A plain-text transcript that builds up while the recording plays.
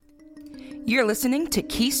You're listening to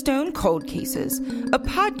Keystone Cold Cases, a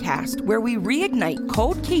podcast where we reignite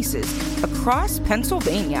cold cases across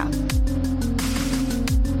Pennsylvania.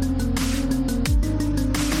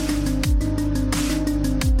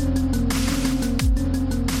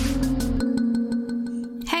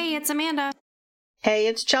 Hey, it's Amanda. Hey,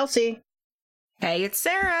 it's Chelsea. Hey, it's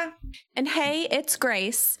Sarah. And hey, it's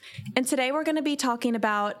Grace. And today we're going to be talking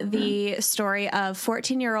about the story of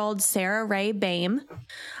 14-year-old Sarah Ray Boehm.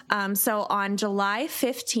 So on July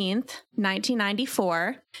 15th,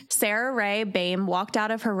 1994, Sarah Ray Boehm walked out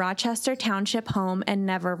of her Rochester Township home and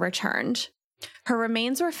never returned. Her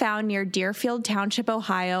remains were found near Deerfield Township,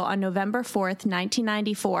 Ohio on November 4th,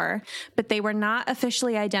 1994, but they were not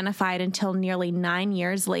officially identified until nearly 9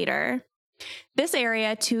 years later. This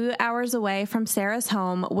area, 2 hours away from Sarah's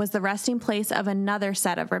home, was the resting place of another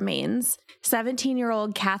set of remains.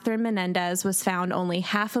 17-year-old Catherine Menendez was found only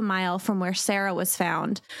half a mile from where Sarah was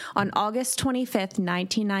found on August 25th,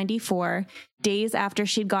 1994, days after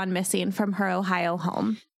she'd gone missing from her Ohio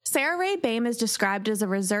home. Sarah Ray Boehm is described as a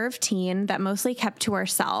reserved teen that mostly kept to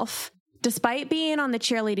herself. Despite being on the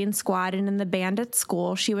cheerleading squad and in the band at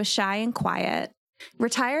school, she was shy and quiet.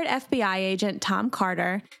 Retired FBI agent Tom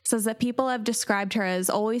Carter says that people have described her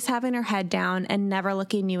as always having her head down and never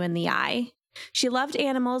looking you in the eye. She loved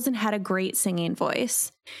animals and had a great singing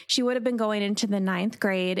voice. She would have been going into the 9th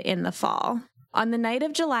grade in the fall. On the night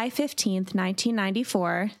of July 15th,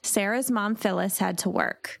 1994, Sarah's mom Phyllis had to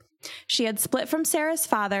work. She had split from Sarah's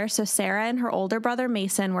father, so Sarah and her older brother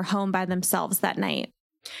Mason were home by themselves that night.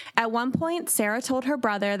 At one point, Sarah told her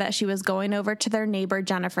brother that she was going over to their neighbor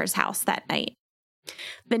Jennifer's house that night.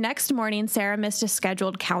 The next morning, Sarah missed a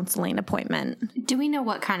scheduled counseling appointment. Do we know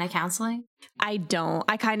what kind of counseling? I don't.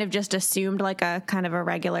 I kind of just assumed like a kind of a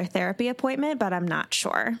regular therapy appointment, but I'm not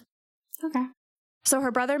sure. Okay. So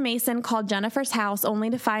her brother Mason called Jennifer's house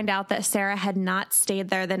only to find out that Sarah had not stayed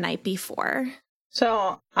there the night before.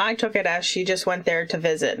 So I took it as she just went there to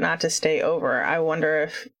visit, not to stay over. I wonder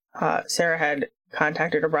if Sarah had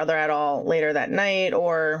contacted her brother at all later that night,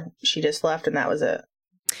 or she just left and that was it.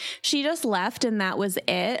 She just left and that was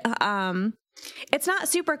it. It's not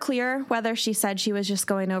super clear whether she said she was just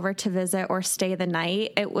going over to visit or stay the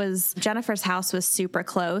night. Jennifer's house was super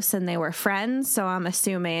close and they were friends. So I'm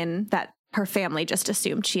assuming that her family just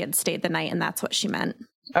assumed she had stayed the night and that's what she meant.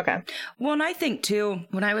 Okay. Well, and I think too,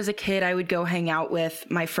 when I was a kid, I would go hang out with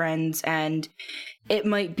my friends and it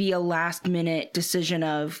might be a last minute decision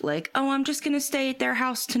of like, oh, I'm just going to stay at their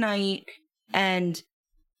house tonight. And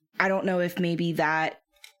I don't know if maybe that,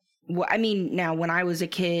 now when I was a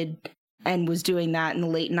kid and was doing that in the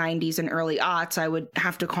late 90s and early aughts, I would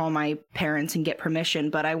have to call my parents and get permission.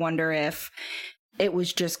 But I wonder if it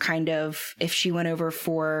was just kind of, if she went over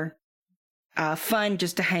for fun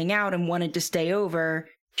just to hang out and wanted to stay over,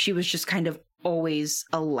 she was just kind of always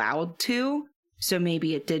allowed to. So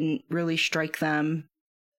maybe it didn't really strike them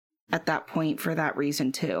at that point for that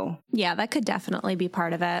reason too. Yeah, that could definitely be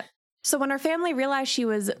part of it. So when her family realized she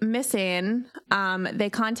was missing, they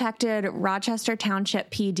contacted Rochester Township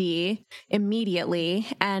PD immediately,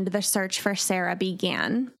 and the search for Sarah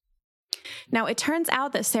began. Now, it turns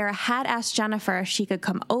out that Sarah had asked Jennifer if she could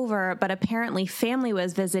come over, but apparently family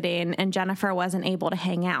was visiting and Jennifer wasn't able to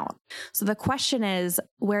hang out. So the question is,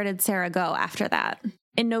 where did Sarah go after that?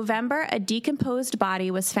 In November, a decomposed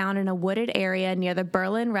body was found in a wooded area near the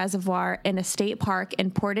Berlin Reservoir in a state park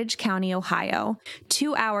in Portage County, Ohio,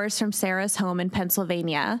 2 hours from Sarah's home in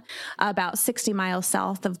Pennsylvania, about 60 miles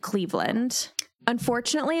south of Cleveland.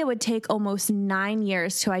 Unfortunately, it would take almost 9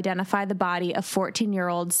 years to identify the body of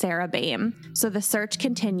 14-year-old Sarah Boehm, so the search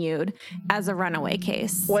continued as a runaway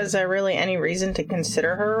case. Was there really any reason to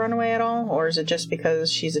consider her a runaway at all, or is it just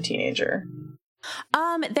because she's a teenager?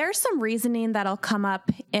 There's some reasoning that'll come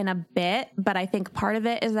up in a bit, but I think part of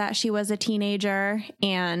it is that she was a teenager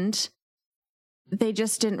and they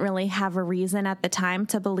just didn't really have a reason at the time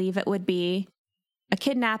to believe it would be a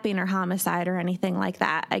kidnapping or homicide or anything like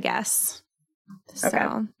that, I guess. Okay.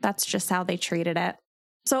 So that's just how they treated it.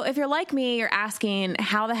 So if you're like me, you're asking,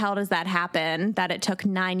 how the hell does that happen, that it took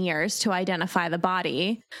 9 years to identify the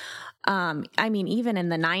body? Even in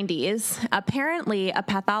the 90s, apparently a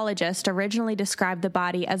pathologist originally described the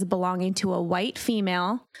body as belonging to a white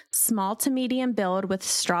female, small to medium build with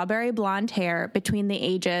strawberry blonde hair between the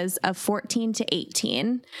ages of 14 to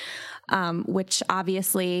 18, which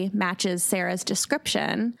obviously matches Sarah's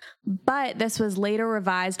description. But this was later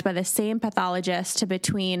revised by the same pathologist to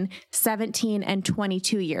between 17 and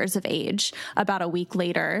 22 years of age, about a week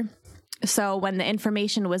later. So when the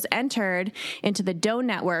information was entered into the Doe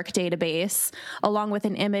Network database, along with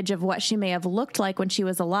an image of what she may have looked like when she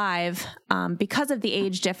was alive, because of the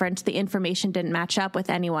age difference, the information didn't match up with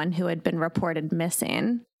anyone who had been reported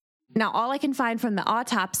missing. Now, all I can find from the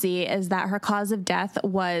autopsy is that her cause of death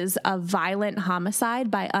was a violent homicide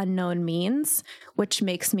by unknown means, which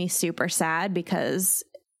makes me super sad because,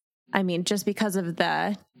 I mean, just because of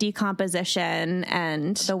the decomposition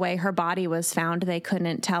and the way her body was found, they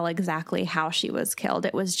couldn't tell exactly how she was killed.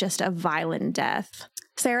 It was just a violent death.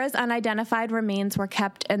 Sarah's unidentified remains were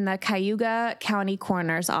kept in the Cayuga County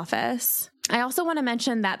Coroner's Office. I also want to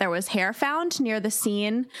mention that there was hair found near the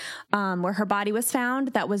scene where her body was found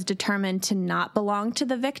that was determined to not belong to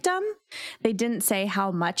the victim. They didn't say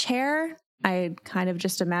how much hair. I kind of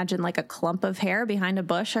just imagine like a clump of hair behind a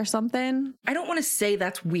bush or something. I don't want to say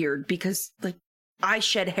that's weird because, like, I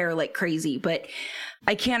shed hair like crazy, but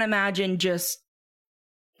I can't imagine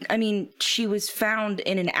she was found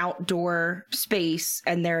in an outdoor space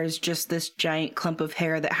and there's just this giant clump of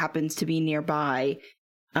hair that happens to be nearby.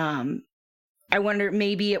 I wonder,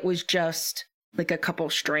 maybe it was just like a couple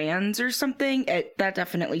strands or something. That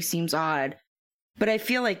definitely seems odd. But I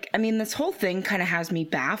feel like, this whole thing kind of has me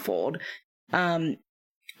baffled.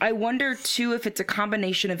 I wonder, too, if it's a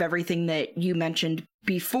combination of everything that you mentioned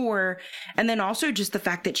before, and then also just the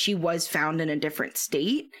fact that she was found in a different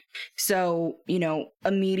state. So,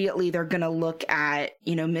 immediately they're going to look at,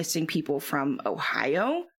 missing people from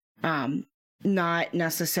Ohio, not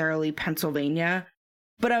necessarily Pennsylvania.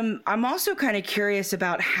 But I'm also kind of curious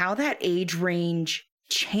about how that age range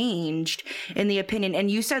changed in the opinion.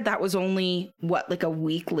 And you said that was only, like a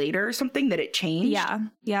week later or something that it changed? Yeah.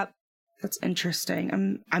 Yep. That's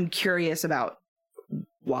interesting. I'm curious about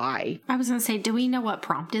why. I was going to say, do we know what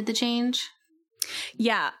prompted the change?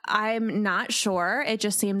 Yeah, I'm not sure. It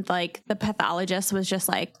just seemed like the pathologist was just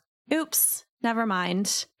like, oops, never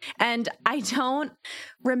mind. And I don't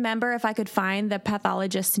remember if I could find the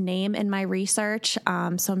pathologist's name in my research.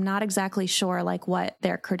 So I'm not exactly sure like what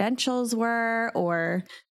their credentials were or,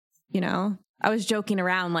 I was joking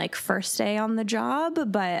around like first day on the job,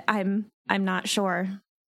 but I'm not sure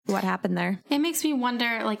what happened there. It makes me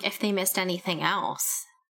wonder like if they missed anything else.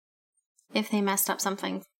 If they messed up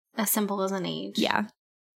something as simple as an age. Yeah.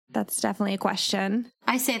 That's definitely a question.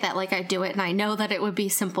 I say that like I do it and I know that it would be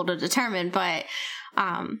simple to determine, but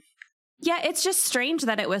yeah, it's just strange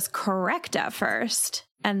that it was correct at first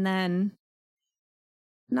and then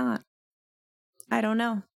not. I don't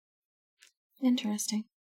know. Interesting.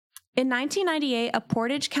 In 1998, a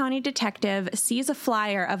Portage County detective sees a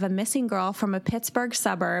flyer of a missing girl from a Pittsburgh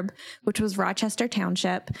suburb, which was Rochester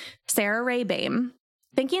Township, Sarah Ray Boehm.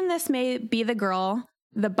 Thinking this may be the girl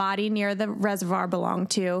the body near the reservoir belonged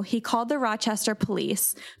to, he called the Rochester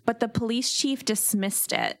police, but the police chief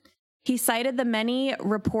dismissed it. He cited the many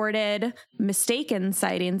reported mistaken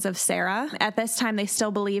sightings of Sarah. At this time, they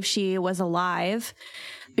still believed she was alive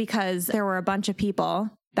because there were a bunch of people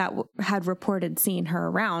that had reported seeing her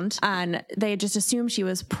around, and they just assumed she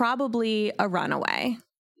was probably a runaway.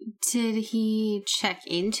 Did he check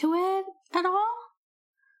into it at all?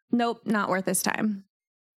 Nope, not worth his time.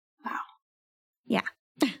 Wow. Yeah.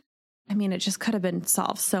 It just could have been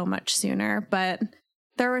solved so much sooner, but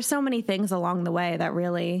there were so many things along the way that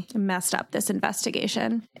really messed up this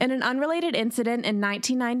investigation. In an unrelated incident in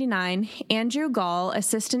 1999, Andrew Gall,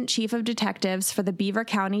 assistant chief of detectives for the Beaver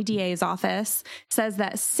County DA's office, says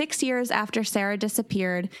that 6 years after Sarah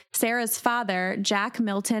disappeared, Sarah's father, Jack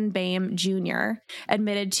Milton Boehm Jr.,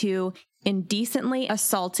 admitted to indecently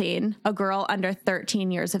assaulting a girl under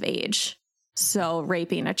 13 years of age. So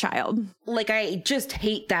raping a child. Like, I just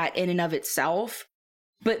hate that in and of itself.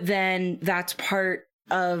 But then that's part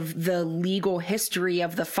of the legal history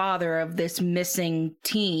of the father of this missing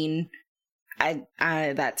teen.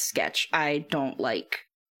 That sketch. I don't like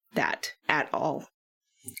that at all.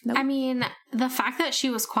 Nope. The fact that she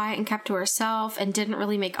was quiet and kept to herself and didn't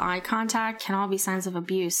really make eye contact can all be signs of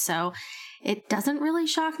abuse. So it doesn't really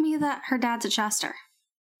shock me that her dad's a Chester.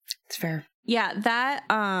 It's fair. Yeah, that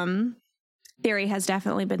theory has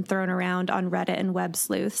definitely been thrown around on Reddit and web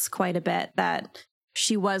sleuths quite a bit, that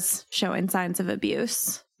she was showing signs of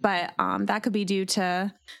abuse. But that could be due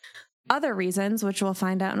to other reasons, which we'll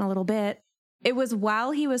find out in a little bit. It was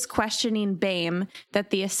while he was questioning Boehm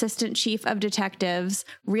that the assistant chief of detectives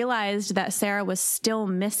realized that Sarah was still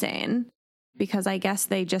missing, because I guess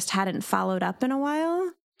they just hadn't followed up in a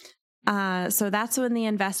while. So that's when the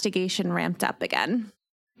investigation ramped up again.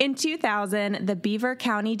 In 2000, the Beaver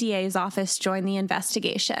County DA's office joined the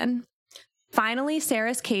investigation. Finally,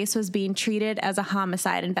 Sarah's case was being treated as a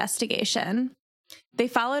homicide investigation. They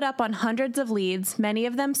followed up on hundreds of leads, many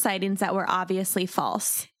of them sightings that were obviously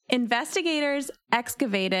false. Investigators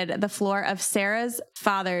excavated the floor of Sarah's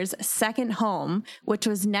father's second home, which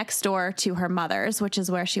was next door to her mother's, which is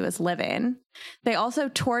where she was living. They also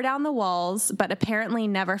tore down the walls, but apparently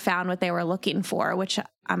never found what they were looking for, which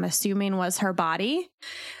I'm assuming was her body.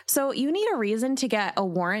 So you need a reason to get a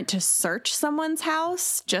warrant to search someone's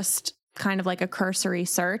house, just kind of like a cursory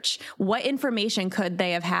search. What information could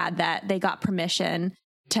they have had that they got permission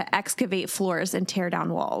to excavate floors and tear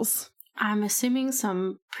down walls? I'm assuming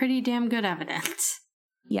some pretty damn good evidence.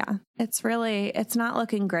 Yeah, it's not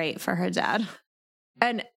looking great for her dad.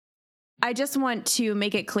 And I just want to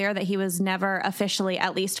make it clear that he was never officially,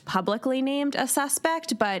 at least publicly, named a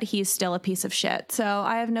suspect, but he's still a piece of shit. So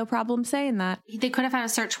I have no problem saying that. They could have had a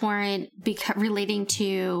search warrant relating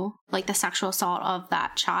to like the sexual assault of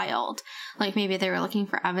that child. Like maybe they were looking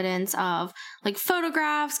for evidence of like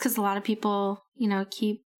photographs, because a lot of people,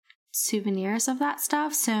 keep souvenirs of that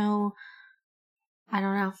stuff. So I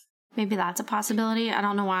don't know. Maybe that's a possibility. I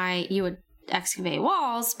don't know why you would excavate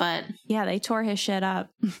walls, but yeah, they tore his shit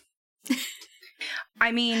up.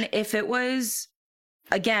 I mean, if it was,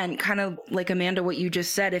 again, kind of like Amanda, what you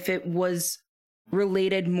just said, if it was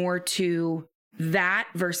related more to that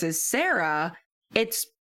versus Sarah, it's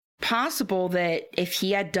possible that if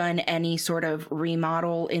he had done any sort of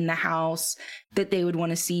remodel in the house, that they would want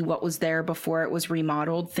to see what was there before it was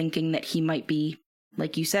remodeled, thinking that he might be,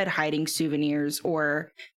 like you said, hiding souvenirs, or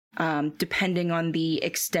depending on the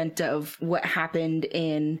extent of what happened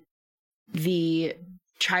in the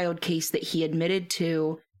child case that he admitted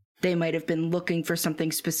to, they might have been looking for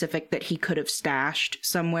something specific that he could have stashed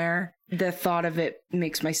somewhere. The thought of it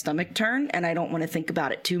makes my stomach turn, and I don't want to think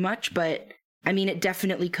about it too much, but I mean, it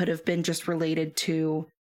definitely could have been just related to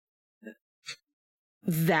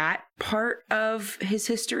that part of his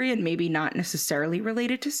history and maybe not necessarily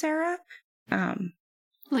related to Sarah.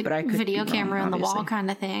 Like but I could video be wrong, camera on the obviously. wall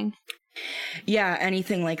kind of thing. Yeah,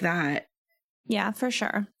 anything like that. Yeah, for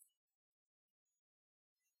sure.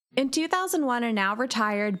 In 2001, a now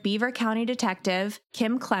retired Beaver County detective,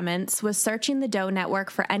 Kim Clements, was searching the Doe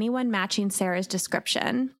network for anyone matching Sarah's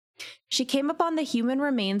description. She came upon the human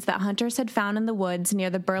remains that hunters had found in the woods near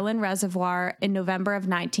the Berlin Reservoir in November of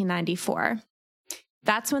 1994.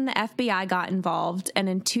 That's when the FBI got involved, and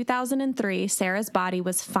in 2003, Sarah's body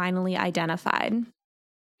was finally identified.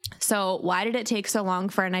 So why did it take so long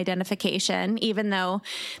for an identification, even though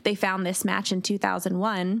they found this match in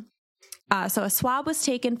 2001? So a swab was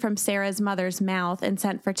taken from Sarah's mother's mouth and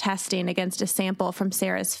sent for testing against a sample from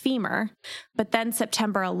Sarah's femur. But then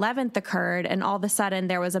September 11th occurred, and all of a sudden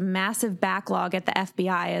there was a massive backlog at the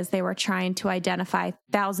FBI as they were trying to identify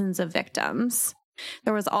thousands of victims.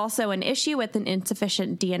 There was also an issue with an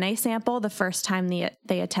insufficient DNA sample the first time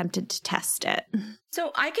they attempted to test it.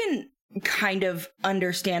 So I can kind of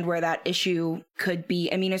understand where that issue could be.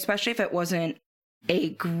 I mean, especially if it wasn't a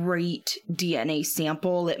great DNA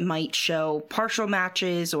sample, it might show partial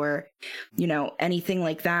matches or, anything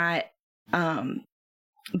like that.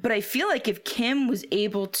 But I feel like if Kim was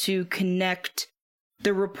able to connect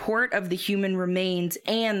the report of the human remains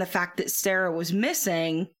and the fact that Sarah was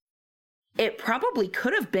missing, it probably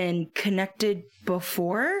could have been connected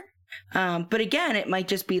before. But again, it might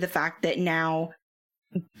just be the fact that now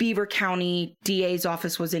Beaver County DA's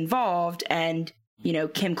office was involved and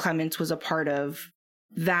Kim Clements was a part of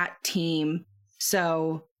that team.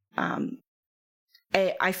 So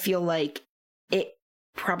I feel like it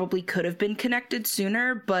probably could have been connected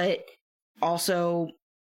sooner, but also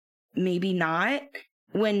maybe not.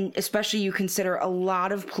 When especially you consider a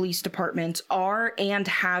lot of police departments are and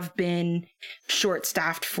have been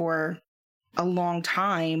short-staffed for a long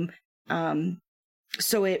time.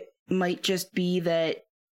 So it might just be that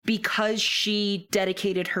because she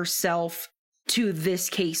dedicated herself to this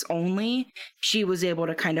case only, she was able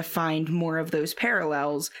to kind of find more of those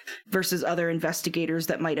parallels versus other investigators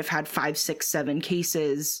that might have had 5, 6, 7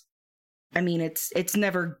 cases. I mean, it's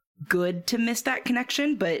never good to miss that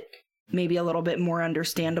connection, but maybe a little bit more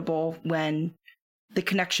understandable when the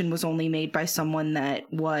connection was only made by someone that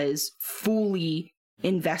was fully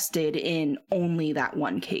invested in only that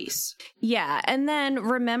one case. Yeah. And then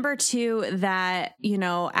remember too that,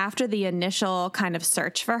 after the initial kind of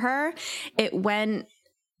search for her, it went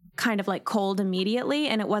kind of like cold immediately,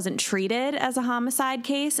 and it wasn't treated as a homicide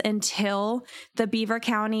case until the Beaver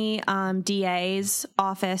County DA's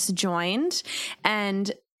office joined.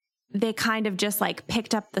 And they kind of just like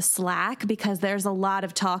picked up the slack because there's a lot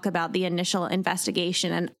of talk about the initial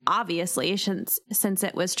investigation. And obviously, since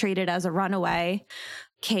it was treated as a runaway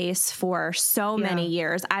case for so many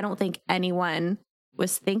years, I don't think anyone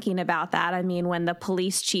was thinking about that. I mean, when the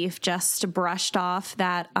police chief just brushed off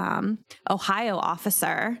that Ohio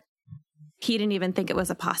officer, he didn't even think it was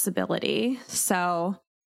a possibility. So,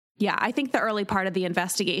 yeah, I think the early part of the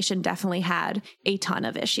investigation definitely had a ton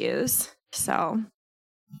of issues. So,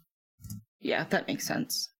 yeah, that makes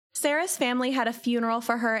sense. Sarah's family had a funeral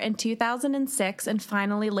for her in 2006 and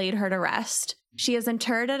finally laid her to rest. She is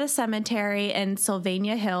interred at a cemetery in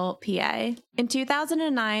Sylvania Hill, PA. In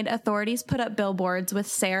 2009, authorities put up billboards with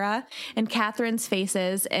Sarah and Catherine's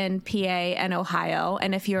faces in PA and Ohio.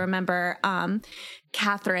 And if you remember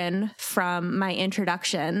Catherine from my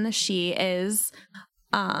introduction, she is,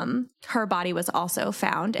 her body was also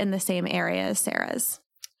found in the same area as Sarah's.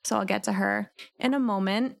 So I'll get to her in a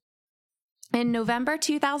moment. In November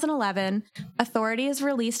 2011, authorities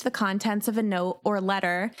released the contents of a note or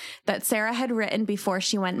letter that Sarah had written before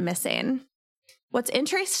she went missing. What's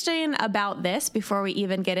interesting about this, before we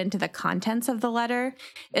even get into the contents of the letter,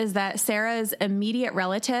 is that Sarah's immediate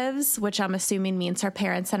relatives, which I'm assuming means her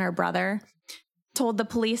parents and her brother, told the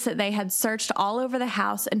police that they had searched all over the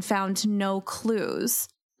house and found no clues.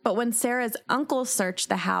 But when Sarah's uncle searched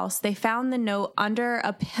the house, they found the note under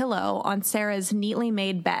a pillow on Sarah's neatly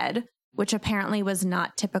made bed, which apparently was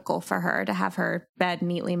not typical for her to have her bed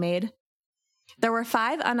neatly made. There were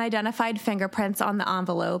 5 unidentified fingerprints on the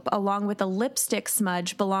envelope, along with a lipstick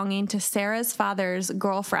smudge belonging to Sarah's father's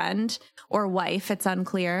girlfriend, or wife, it's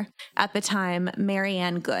unclear, at the time, Mary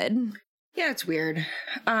Ann Good. Yeah, it's weird.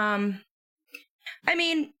 I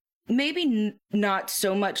mean, maybe not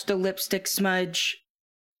so much the lipstick smudge,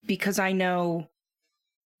 because I know,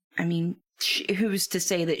 who's to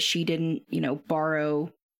say that she didn't,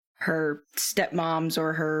 borrow her stepmom's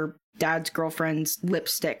or her dad's girlfriend's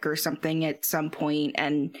lipstick or something at some point,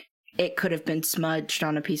 and it could have been smudged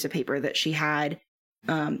on a piece of paper that she had.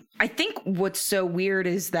 I think what's so weird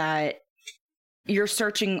is that you're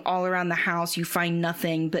searching all around the house, you find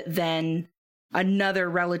nothing, but then another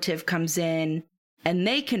relative comes in and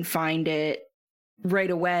they can find it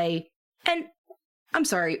right away. And I'm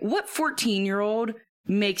sorry, what 14-year-old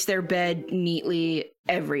makes their bed neatly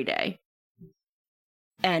every day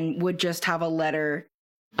and would just have a letter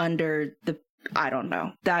under the, I don't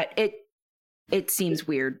know, that it seems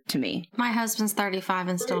weird to me. My husband's 35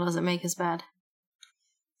 and still doesn't make his bed.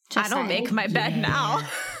 I don't make my bed now.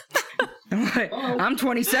 I'm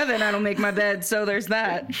 27, I don't make my bed, so there's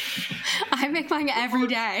that. I make mine every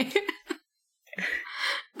day.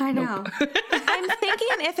 I know. I'm thinking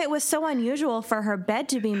if it was so unusual for her bed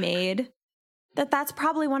to be made, that's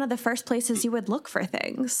probably one of the first places you would look for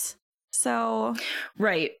things. So,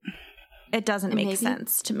 right. It doesn't make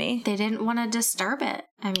sense to me. They didn't want to disturb it.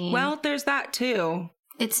 I mean, well, there's that too.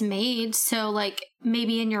 It's made so, like,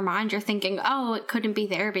 maybe in your mind you're thinking, oh, it couldn't be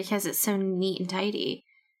there because it's so neat and tidy.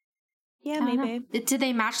 Yeah, maybe. Did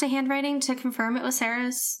they match the handwriting to confirm it was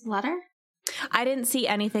Sarah's letter? I didn't see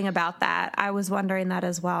anything about that. I was wondering that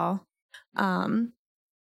as well. 'Cause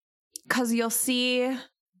you'll see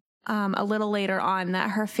a little later on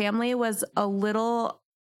that her family was a little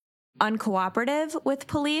uncooperative with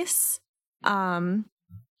police.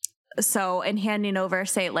 So in handing over,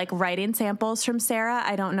 say, like, writing samples from Sarah,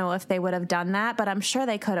 I don't know if they would have done that, but I'm sure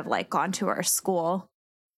they could have, like, gone to her school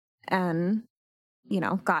and,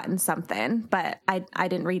 gotten something. But I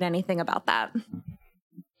didn't read anything about that.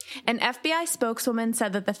 An FBI spokeswoman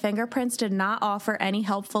said that the fingerprints did not offer any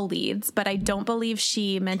helpful leads, but I don't believe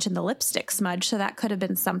she mentioned the lipstick smudge, so that could have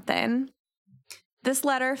been something. This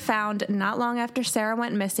letter, found not long after Sarah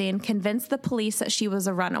went missing, convinced the police that she was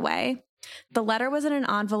a runaway. The letter was in an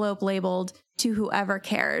envelope labeled, "To Whoever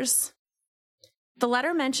Cares." The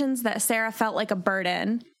letter mentions that Sarah felt like a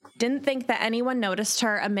burden, didn't think that anyone noticed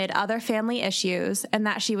her amid other family issues, and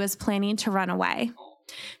that she was planning to run away.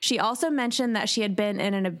 She also mentioned that she had been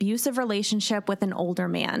in an abusive relationship with an older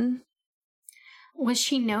man. Was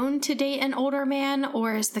she known to date an older man,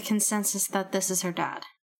 or is the consensus that this is her dad?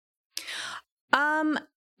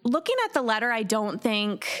 Looking at the letter, I don't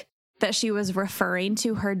think that she was referring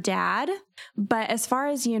to her dad, but as far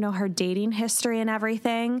as, her dating history and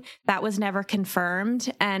everything, that was never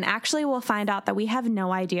confirmed. And actually, we'll find out that we have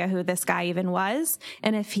no idea who this guy even was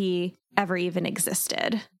and if he ever even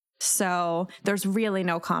existed. So there's really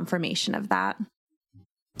no confirmation of that.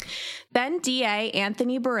 Then DA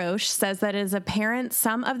Anthony Baroche says that it is apparent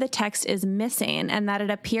some of the text is missing and that it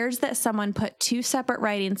appears that someone put 2 separate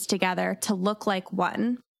writings together to look like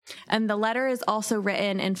one. And the letter is also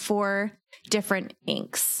written in 4 different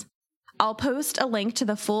inks. I'll post a link to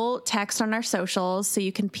the full text on our socials so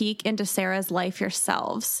you can peek into Sarah's life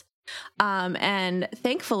yourselves. And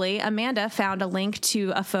thankfully, Amanda found a link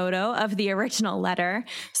to a photo of the original letter.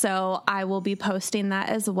 So I will be posting that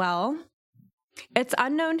as well. It's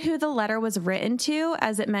unknown who the letter was written to,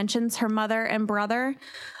 as it mentions her mother and brother.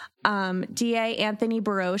 DA Anthony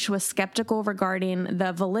Baroche was skeptical regarding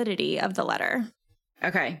the validity of the letter.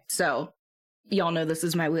 Okay, so y'all know this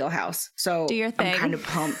is my wheelhouse. So do your thing. I'm kind of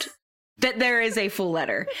pumped that there is a full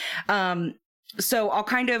letter. So I'll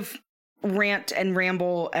kind of rant and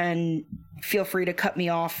ramble, and feel free to cut me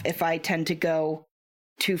off if I tend to go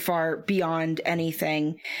too far beyond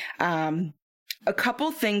anything. A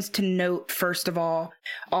couple things to note, first of all,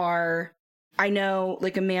 are, I know,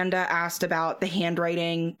 like Amanda asked about the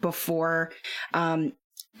handwriting before.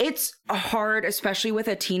 It's hard, especially with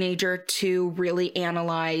a teenager, to really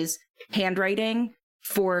analyze handwriting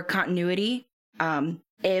for continuity.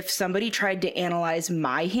 If somebody tried to analyze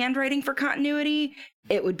my handwriting for continuity,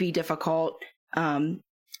 it would be difficult.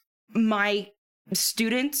 My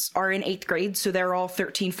students are in 8th grade, so they're all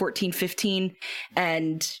 13, 14, 15.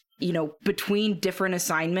 And, you know, between different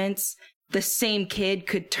assignments, the same kid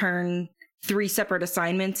could turn 3 separate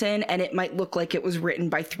assignments in, and it might look like it was written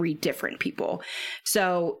by 3 different people.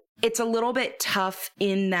 So it's a little bit tough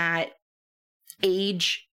in that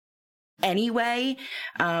age anyway.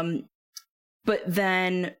 But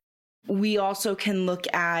then we also can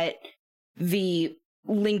look at the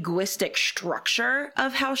linguistic structure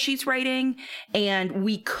of how she's writing. And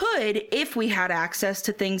we could, if we had access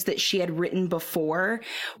to things that she had written before,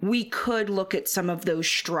 we could look at some of those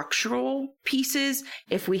structural pieces.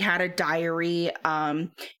 If we had a diary,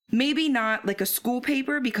 maybe not like a school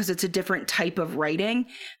paper, because it's a different type of writing.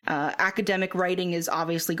 Academic writing is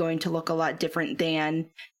obviously going to look a lot different than,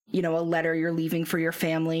 you know, a letter you're leaving for your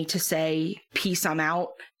family to say, peace, I'm out.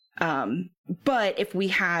 But if we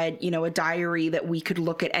had, you know, a diary that we could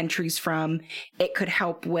look at entries from, it could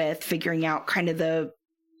help with figuring out kind of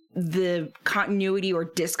the continuity or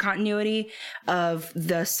discontinuity of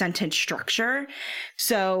the sentence structure.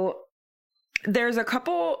 So there's a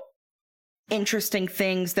couple interesting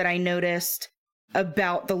things that I noticed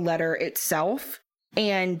about the letter itself.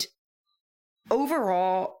 And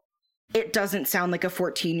overall, it doesn't sound like a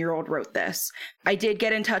 14-year-old wrote this. I did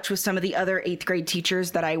get in touch with some of the other 8th grade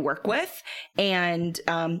teachers that I work with. And,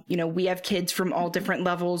 you know, we have kids from all different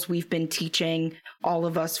levels. We've been teaching, all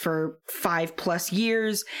of us, for 5+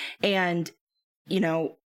 years. And, you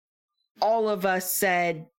know, all of us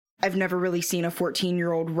said, I've never really seen a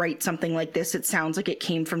 14-year-old write something like this. It sounds like it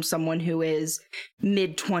came from someone who is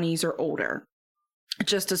mid-20s or older,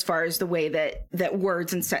 just as far as the way that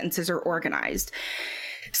words and sentences are organized.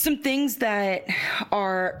 Some things that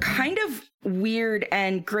are kind of weird,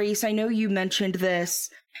 and Grace, I know you mentioned this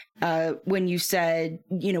when you said,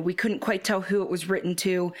 you know, we couldn't quite tell who it was written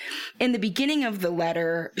to. In the beginning of the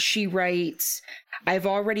letter, she writes, I've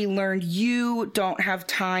already learned you don't have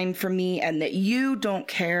time for me and that you don't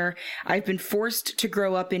care. I've been forced to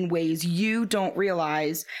grow up in ways you don't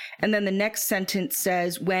realize. And then the next sentence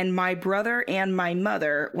says, when my brother and my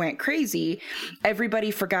mother went crazy,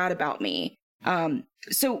 everybody forgot about me.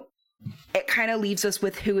 So it kind of leaves us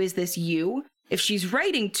with, who is this you? If she's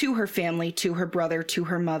writing to her family, to her brother, to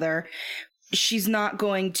her mother, she's not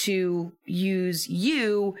going to use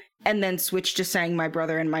you and then switch to saying my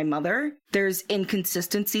brother and my mother. There's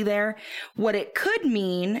inconsistency there. What it could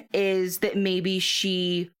mean is that maybe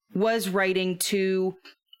she was writing to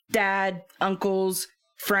dad, uncles,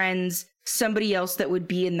 friends, somebody else that would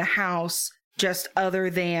be in the house, just other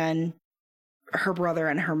than her brother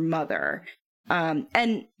and her mother.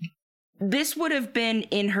 And this would have been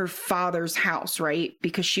in her father's house, right?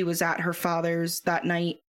 Because she was at her father's that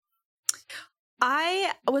night.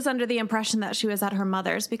 I was under the impression that she was at her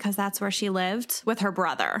mother's because that's where she lived with her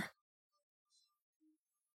brother.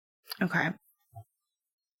 Okay.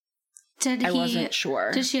 I wasn't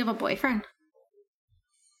sure. Did she have a boyfriend?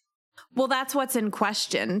 Well, that's what's in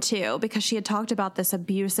question, too, because she had talked about this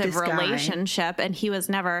abusive relationship and he was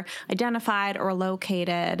never identified or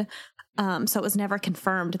located. So it was never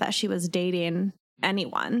confirmed that she was dating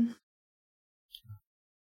anyone.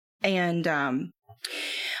 And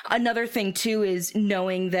another thing, too, is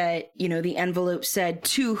knowing that, you know, the envelope said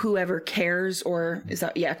to whoever cares, or is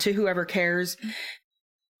that, yeah, to whoever cares.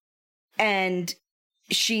 And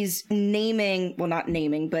she's naming, well, not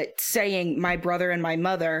naming, but saying my brother and my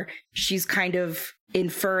mother. She's kind of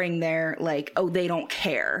inferring there, like, oh, they don't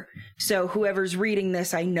care. So whoever's reading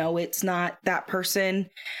this, I know it's not that person.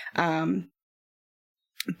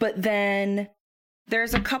 But then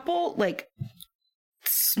there's a couple, like,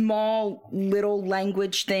 small little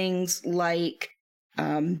language things, like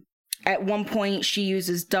At one point, she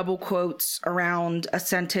uses double quotes around a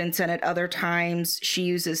sentence, and at other times, she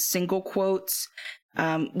uses single quotes,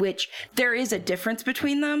 which there is a difference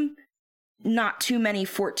between them. Not too many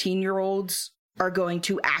 14-year-olds are going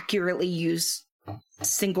to accurately use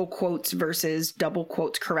single quotes versus double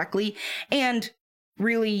quotes correctly. And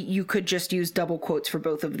really, you could just use double quotes for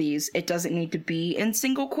both of these. It doesn't need to be in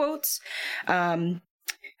single quotes. And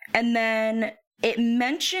then it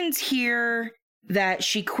mentions here that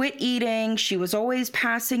she quit eating. She was always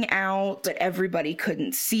passing out, but everybody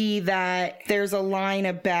couldn't see that. There's a line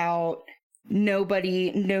about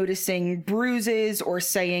nobody noticing bruises or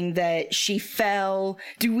saying that she fell.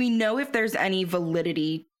 Do we know if there's any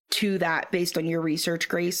validity to that based on your research,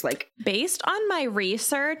 Grace? Like, based on my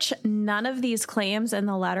research, none of these claims in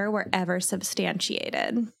the letter were ever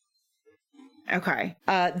substantiated. Okay.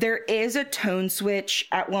 There is a tone switch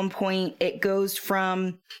at one point. It goes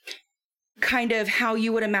from kind of how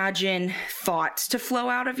you would imagine thoughts to flow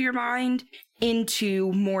out of your mind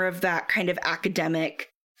into more of that kind of academic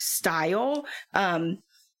style.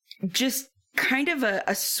 Just kind of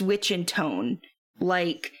a switch in tone.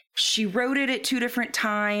 Like, she wrote it at 2 different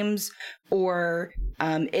times, or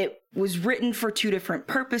it was written for 2 different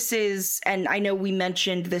purposes. And I know we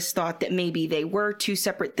mentioned this thought that maybe they were 2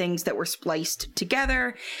 separate things that were spliced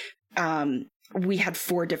together. We had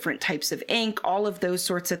 4 different types of ink, all of those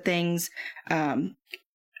sorts of things.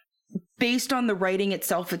 Based on the writing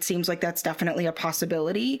itself, it seems like that's definitely a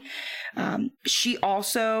possibility. She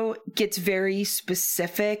also gets very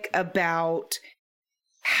specific about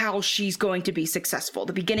how she's going to be successful.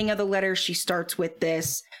 The beginning of the letter, she starts with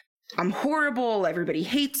this, I'm horrible, everybody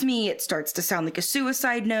hates me. It starts to sound like a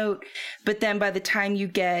suicide note. But then by the time you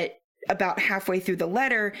get about halfway through the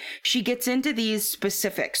letter, she gets into these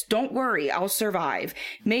specifics. Don't worry, I'll survive.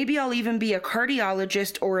 Maybe I'll even be a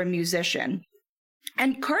cardiologist or a musician.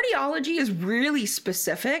 And cardiology is really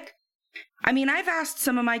specific. I mean, I've asked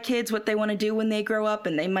some of my kids what they want to do when they grow up,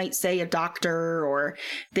 and they might say a doctor, or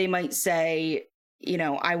they might say, you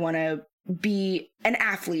know, I want to be an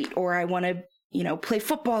athlete, or I want to, you know, play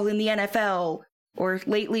football in the NFL, or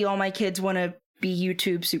lately all my kids want to be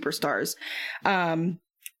YouTube superstars.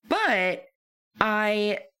 But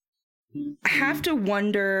I have to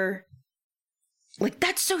wonder, like,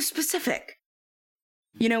 that's so specific.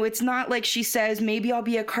 You know, it's not like she says, maybe I'll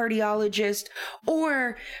be a cardiologist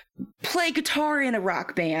or play guitar in a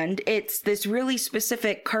rock band. It's this really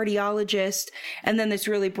specific cardiologist and then this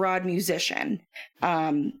really broad musician.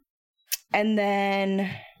 And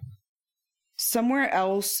then somewhere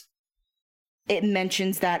else, it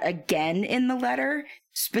mentions that again in the letter,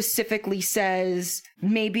 specifically says,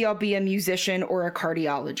 maybe I'll be a musician or a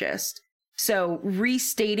cardiologist. So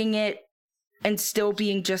restating it and still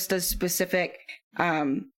being just as specific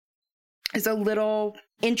is a little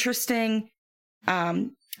interesting.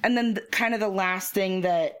 And then kind of the last thing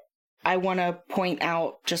that I want to point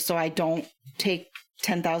out, just so I don't take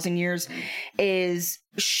 10,000 years, is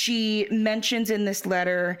she mentions in this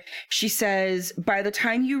letter, she says, by the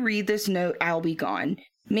time you read this note, I'll be gone.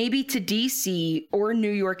 Maybe to DC or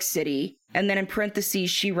New York City. And then in parentheses,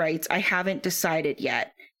 she writes, I haven't decided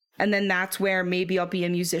yet. And then that's where maybe I'll be a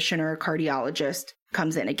musician or a cardiologist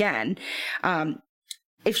comes in again.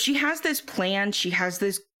 If she has this plan, she has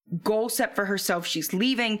this goal set for herself, she's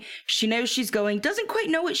leaving, she knows she's going, doesn't quite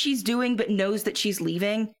know what she's doing, but knows that she's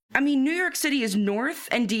leaving. I mean, New York City is north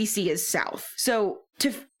and DC is south. So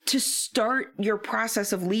to start your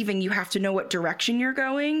process of leaving, you have to know what direction you're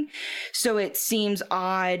going. So it seems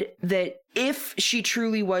odd that if she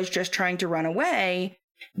truly was just trying to run away,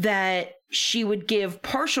 that she would give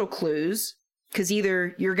partial clues, because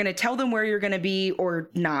either you're going to tell them where you're going to be or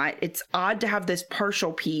not. It's odd to have this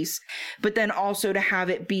partial piece, but then also to have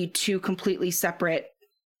it be 2 completely separate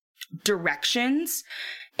directions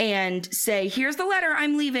and say, here's the letter,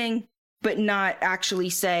 I'm leaving, but not actually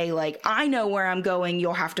say, like, I know where I'm going,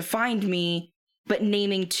 you'll have to find me, but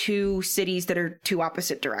naming 2 cities that are 2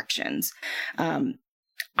 opposite directions.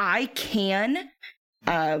 I can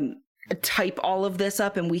type all of this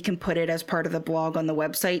up and we can put it as part of the blog on the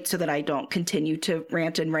website so that I don't continue to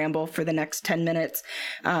rant and ramble for the next 10 minutes.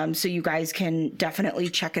 So you guys can definitely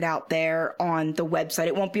check it out there on the website.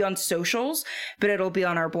 It won't be on socials, but it'll be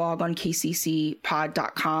on our blog on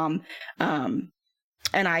kccpod.com.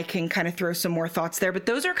 And I can kind of throw some more thoughts there, but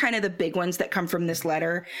those are kind of the big ones that come from this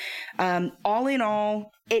letter. All in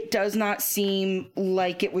all, it does not seem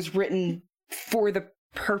like it was written for the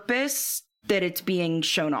purpose that it's being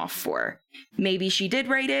shown off for. Maybe she did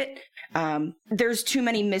write it. There's too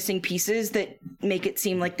many missing pieces that make it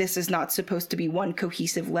seem like this is not supposed to be one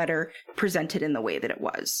cohesive letter presented in the way that it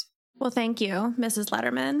was. Well, thank you, Mrs.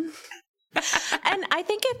 Letterman. And I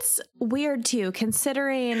think it's weird, too,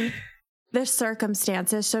 considering the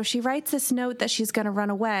circumstances. So she writes this note that she's going to run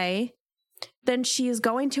away. Then she's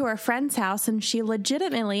going to her friend's house and she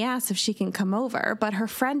legitimately asks if she can come over, but her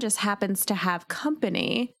friend just happens to have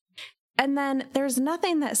company. And then there's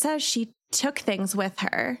nothing that says she took things with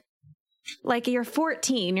her. Like, you're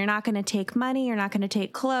 14, you're not going to take money, you're not going to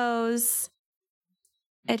take clothes.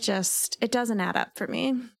 It doesn't add up for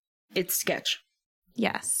me. It's sketch.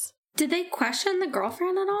 Yes. Did they question the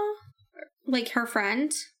girlfriend at all? Like her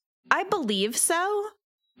friend? I believe so.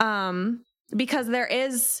 Because there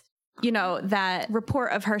is, that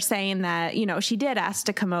report of her saying that, she did ask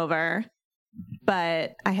to come over,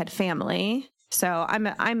 but I had family. So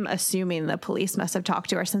I'm assuming the police must have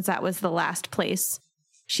talked to her since that was the last place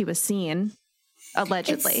she was seen,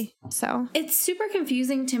 allegedly. It's super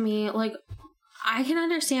confusing to me. Like, I can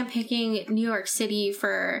understand picking New York City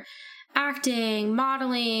for acting,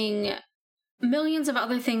 modeling, millions of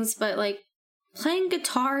other things, but like playing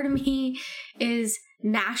guitar to me is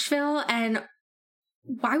Nashville. And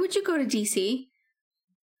why would you go to DC?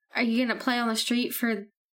 Are you going to play on the street for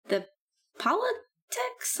the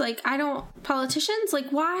politics? Like, politicians? Like,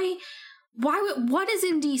 why, what is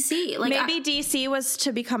in DC? Like, maybe DC was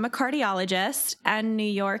to become a cardiologist and New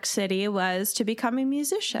York City was to become a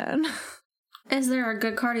musician. Is there a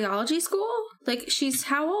good cardiology school? Like, she's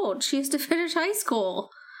how old? She has to finish high school.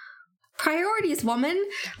 Priorities, woman.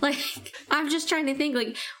 Like, I'm just trying to think,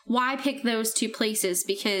 like, why pick those two places?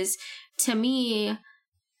 Because to me,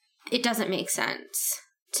 it doesn't make sense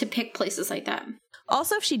to pick places like that.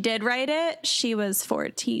 Also, if she did write it, she was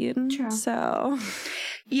 14. True. So,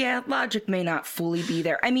 yeah, logic may not fully be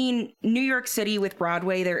there. I mean, New York City with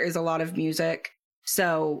Broadway, there is a lot of music.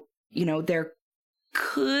 So, there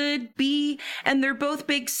could be, and they're both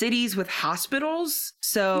big cities with hospitals.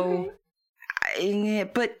 So,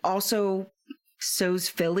 but also, so's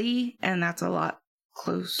Philly, and that's a lot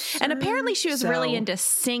closer. And apparently she was really into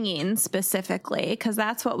singing specifically, because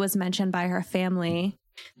that's what was mentioned by her family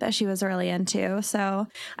that she was really into. So,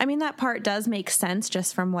 I mean, that part does make sense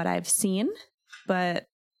just from what I've seen. But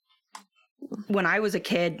when I was a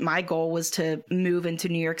kid, my goal was to move into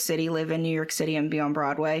New York City, live in New York City, and be on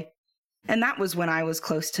Broadway. And that was when I was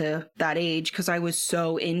close to that age, because I was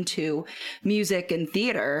so into music and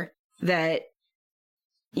theater that,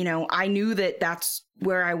 I knew that that's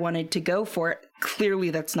where I wanted to go for it.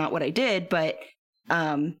 Clearly, that's not what I did. But,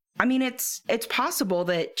 I mean, it's possible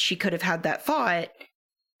that she could have had that thought,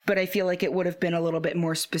 but I feel like it would have been a little bit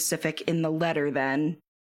more specific in the letter then.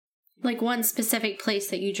 Like one specific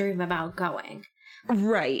place that you dream about going.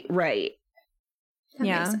 Right. That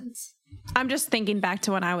yeah. makes sense. I'm just thinking back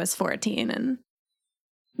to when I was 14 and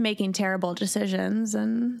making terrible decisions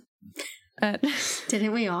and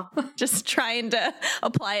didn't we all? Just trying to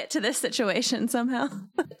apply it to this situation somehow.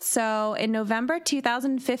 So in November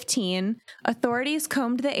 2015, authorities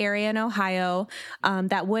combed the area in Ohio,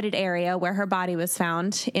 that wooded area where her body was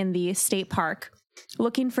found in the state park,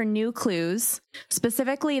 looking for new clues,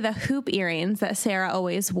 specifically the hoop earrings that Sarah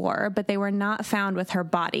always wore, but they were not found with her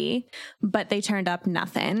body, but they turned up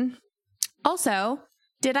nothing. Also,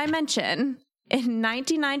 did I mention, in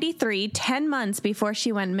 1993, 10 months before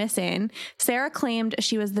she went missing, Sarah claimed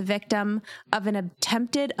she was the victim of an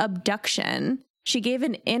attempted abduction. She gave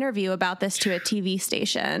an interview about this to a TV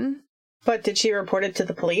station. But did she report it to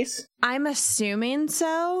the police? I'm assuming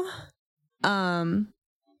so.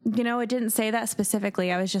 It didn't say that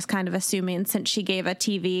specifically. I was just kind of assuming since she gave a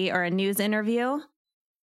TV or a news interview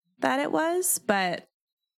that it was, but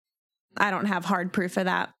I don't have hard proof of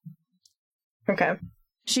that. Okay.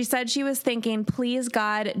 She said she was thinking, please,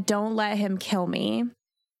 God, don't let him kill me.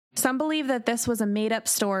 Some believe that this was a made-up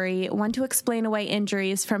story, one to explain away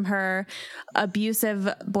injuries from her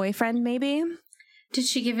abusive boyfriend, maybe. Did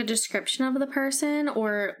she give a description of the person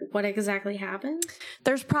or what exactly happened?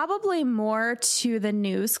 There's probably more to the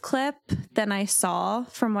news clip than I saw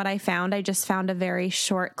from what I found. I just found a very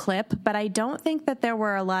short clip, but I don't think that there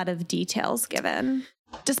were a lot of details given.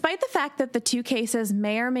 Despite the fact that the two cases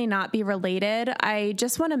may or may not be related, I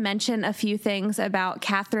just want to mention a few things about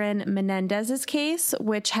Catherine Menendez's case,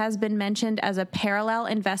 which has been mentioned as a parallel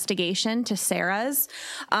investigation to Sarah's.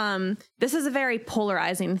 This is a very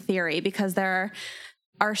polarizing theory because there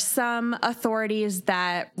are some authorities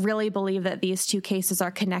that really believe that these two cases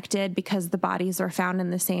are connected because the bodies were found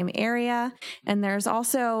in the same area. And there's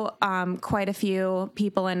also quite a few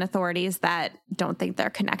people and authorities that don't think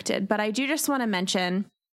they're connected. But I do just want to mention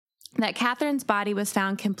that Catherine's body was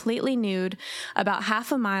found completely nude about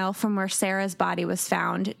half a mile from where Sarah's body was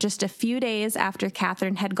found, just a few days after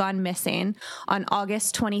Catherine had gone missing on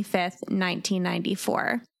August 25th,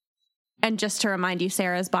 1994. And just to remind you,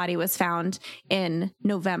 Sarah's body was found in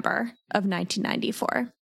November of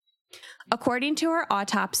 1994. According to her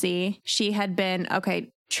autopsy, she had been,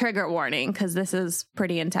 trigger warning, because this is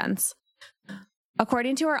pretty intense.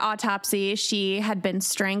 According to her autopsy, she had been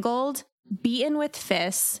strangled, beaten with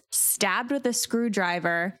fists, stabbed with a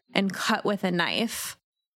screwdriver, and cut with a knife.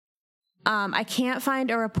 I can't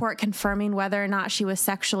find a report confirming whether or not she was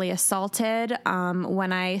sexually assaulted.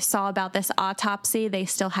 When I saw about this autopsy, they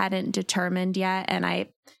still hadn't determined yet, and I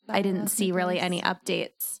didn't see really any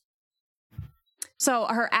updates. So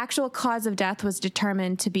her actual cause of death was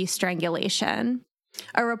determined to be strangulation.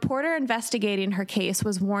 A reporter investigating her case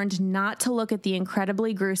was warned not to look at the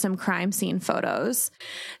incredibly gruesome crime scene photos.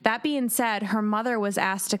 That being said, her mother was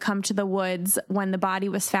asked to come to the woods when the body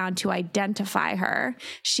was found to identify her.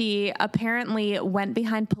 She apparently went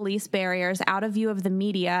behind police barriers out of view of the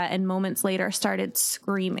media and moments later started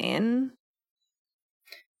screaming.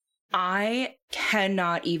 I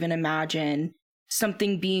cannot even imagine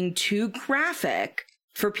something being too graphic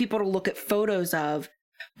for people to look at photos of,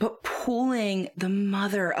 but pulling the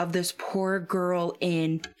mother of this poor girl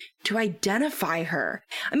in to identify her.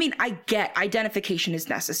 I mean, I get identification is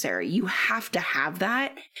necessary. You have to have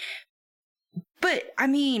that. But I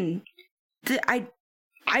mean, I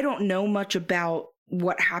don't know much about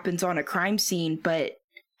what happens on a crime scene, but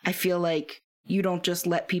I feel like you don't just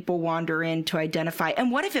let people wander in to identify.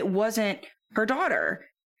 And what if it wasn't her daughter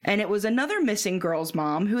and it was another missing girl's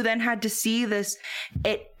mom who then had to see this?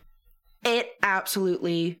 It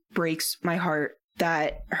absolutely breaks my heart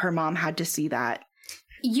that her mom had to see that.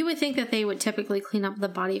 You would think that they would typically clean up the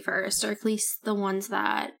body first, or at least the ones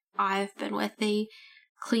that I've been with, they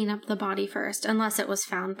clean up the body first, unless it was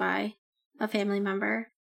found by a family member.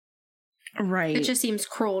 Right. It just seems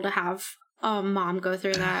cruel to have a mom go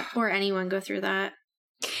through that, or anyone go through that.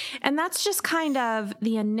 And that's just kind of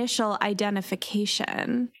the initial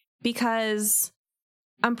identification, because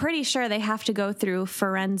I'm pretty sure they have to go through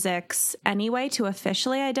forensics anyway to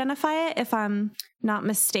officially identify it, if I'm not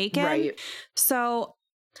mistaken. Right. So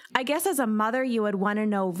I guess as a mother, you would want to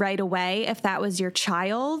know right away if that was your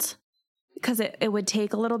child, because it would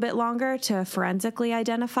take a little bit longer to forensically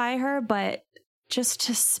identify her, but just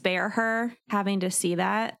to spare her having to see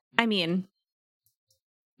that. I mean,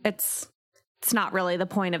 it's not really the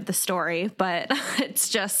point of the story, but it's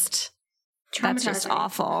just, that's just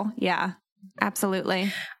awful. Yeah,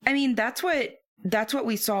 absolutely. I mean, that's what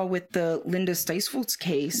we saw with the Linda Stoltzfus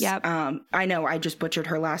case. Yep. I know I just butchered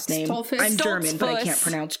her last name. Stoltzfus. I'm German, but I can't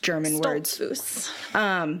pronounce German words.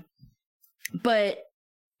 But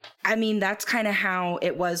I mean, that's kind of how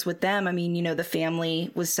it was with them. I mean, you know, the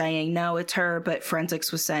family was saying, no, it's her, but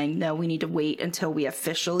forensics was saying, no, we need to wait until we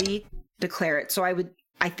officially declare it. So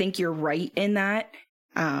I think you're right in that.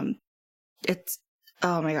 It's,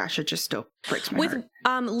 oh my gosh, it just still breaks my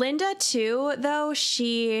heart. Linda too, though,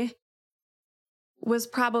 she was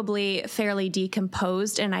probably fairly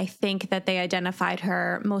decomposed, and I think that they identified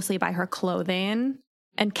her mostly by her clothing.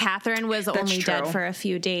 And Catherine was only dead for a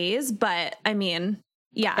few days, but I mean,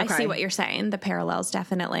 yeah, okay. I see what you're saying. The parallels,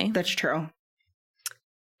 definitely. That's true.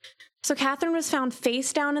 So Catherine was found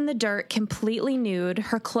face down in the dirt, completely nude.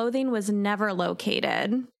 Her clothing was never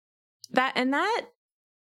located. That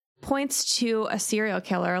points to a serial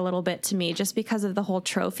killer a little bit to me, just because of the whole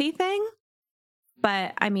trophy thing.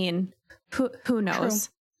 But I mean, who knows?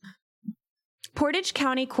 True. Portage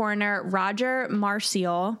County coroner Roger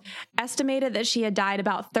Marcial estimated that she had died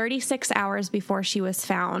about 36 hours before she was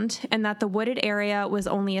found, and that the wooded area was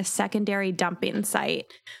only a secondary dumping site.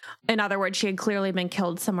 In other words, she had clearly been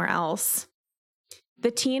killed somewhere else. The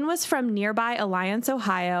teen was from nearby Alliance,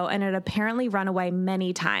 Ohio, and had apparently run away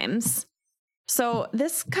many times. So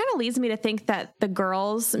this kind of leads me to think that the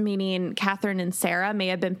girls, meaning Catherine and Sarah, may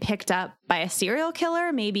have been picked up by a serial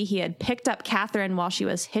killer. Maybe he had picked up Catherine while she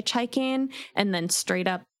was hitchhiking and then straight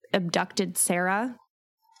up abducted Sarah.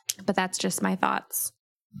 But that's just my thoughts.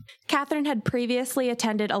 Catherine had previously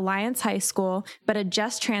attended Alliance High School, but had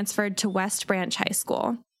just transferred to West Branch High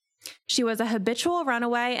School. She was a habitual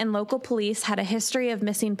runaway, and local police had a history of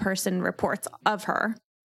missing person reports of her.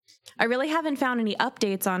 I really haven't found any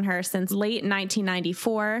updates on her since late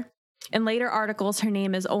 1994. In later articles, her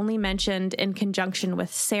name is only mentioned in conjunction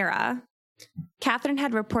with Sarah. Catherine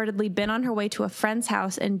had reportedly been on her way to a friend's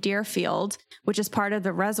house in Deerfield, which is part of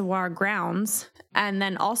the reservoir grounds. And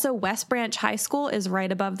then also West Branch High School is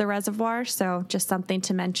right above the reservoir, so just something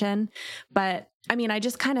to mention. But I mean, I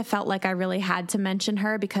just kind of felt like I really had to mention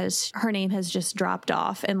her because her name has just dropped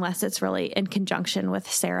off unless it's really in conjunction with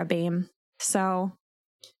Sarah Boehm. So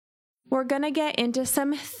we're going to get into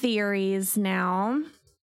some theories now.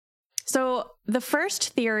 So the first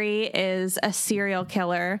theory is a serial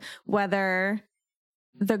killer, whether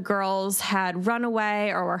the girls had run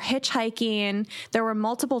away or were hitchhiking. There were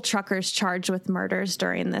multiple truckers charged with murders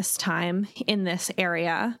during this time in this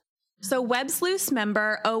area. So Web Sleuth's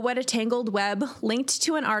member, Oh What a Tangled Web, linked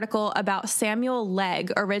to an article about Samuel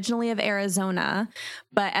Legg, originally of Arizona,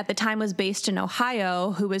 but at the time was based in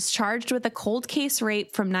Ohio, who was charged with a cold case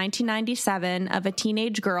rape from 1997 of a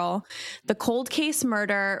teenage girl, the cold case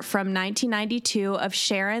murder from 1992 of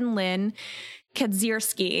Sharon Lynn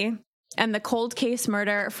Kadzierski, and the cold case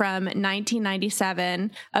murder from 1997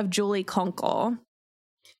 of Julie Kunkel.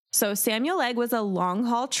 So Samuel Legg was a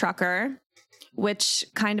long-haul trucker, which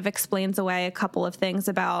kind of explains away a couple of things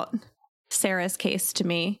about Sarah's case to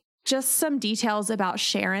me. Just some details about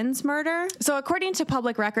Sharon's murder. So according to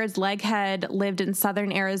public records, Legg had lived in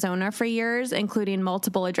southern Arizona for years, including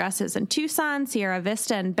multiple addresses in Tucson, Sierra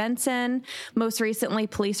Vista, and Benson. Most recently,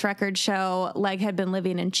 police records show Legg had been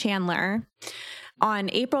living in Chandler.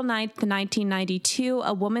 On April 9th, 1992,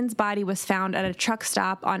 a woman's body was found at a truck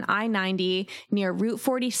stop on I-90 near Route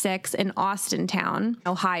 46 in Austintown,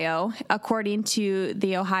 Ohio, according to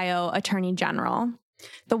the Ohio Attorney General.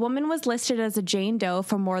 The woman was listed as a Jane Doe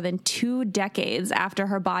for more than 2 decades after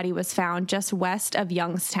her body was found just west of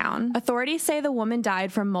Youngstown. Authorities say the woman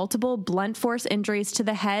died from multiple blunt force injuries to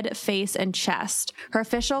the head, face, and chest. Her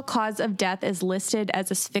official cause of death is listed as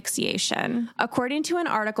asphyxiation. According to an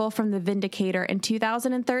article from The Vindicator in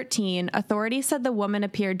 2013, authorities said the woman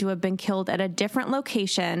appeared to have been killed at a different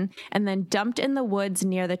location and then dumped in the woods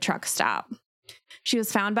near the truck stop. She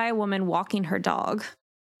was found by a woman walking her dog.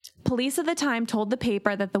 Police at the time told the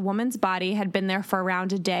paper that the woman's body had been there for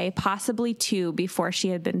around a day, possibly 2, before she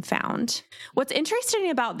had been found. What's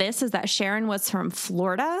interesting about this is that Sharon was from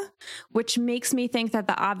Florida, which makes me think that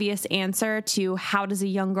the obvious answer to how does a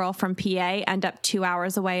young girl from PA end up 2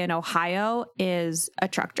 hours away in Ohio is a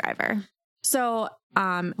truck driver. So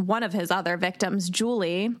one of his other victims,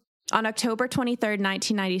 Julie, on October 23,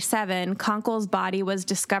 1997, Kunkel's body was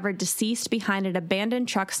discovered deceased behind an abandoned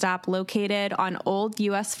truck stop located on Old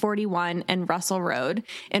US 41 and Russell Road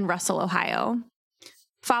in Russell, Ohio.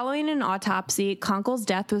 Following an autopsy, Kunkel's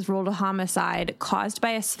death was ruled a homicide caused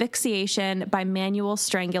by asphyxiation by manual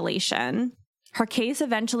strangulation. Her case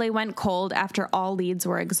eventually went cold after all leads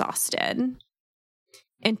were exhausted.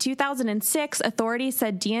 In 2006, authorities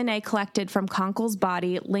said DNA collected from Kunkel's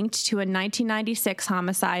body linked to a 1996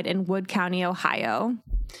 homicide in Wood County, Ohio.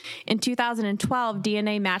 In 2012,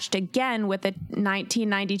 DNA matched again with a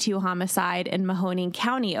 1992 homicide in Mahoning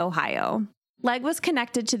County, Ohio. Legg was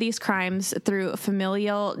connected to these crimes through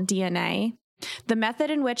familial DNA. The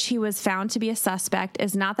method in which he was found to be a suspect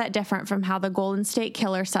is not that different from how the Golden State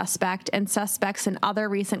Killer suspect and suspects in other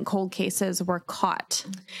recent cold cases were caught.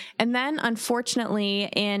 And then, unfortunately,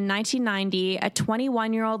 in 1990, a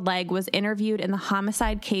 21-year-old Legg was interviewed in the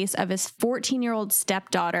homicide case of his 14-year-old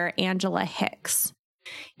stepdaughter, Angela Hicks.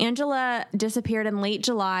 Angela disappeared in late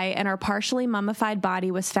July, and her partially mummified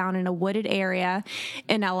body was found in a wooded area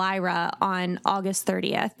in Elira on August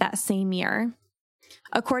 30th that same year.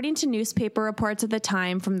 According to newspaper reports at the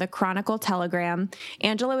time from the Chronicle Telegram,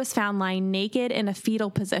 Angela was found lying naked in a fetal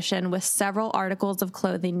position with several articles of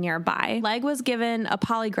clothing nearby. Legg was given a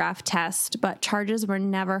polygraph test, but charges were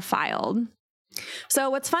never filed. So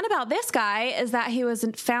what's fun about this guy is that he was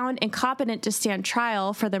found incompetent to stand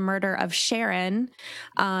trial for the murder of Sharon,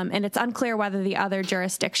 and it's unclear whether the other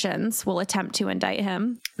jurisdictions will attempt to indict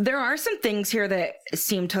him. There are some things here that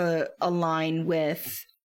seem to align with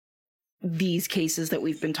these cases that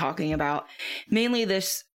we've been talking about, mainly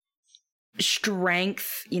this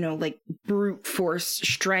strength, like brute force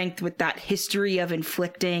strength with that history of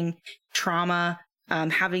inflicting trauma,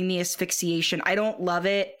 having the asphyxiation. I don't love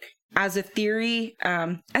it as a theory.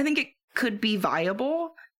 I think it could be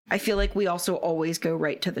viable. I feel like we also always go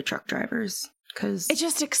right to the truck drivers because it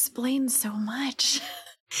just explains so much.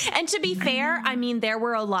 And to be fair, I mean, there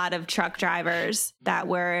were a lot of truck drivers that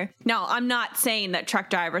were... No, I'm not saying that truck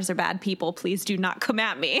drivers are bad people. Please do not come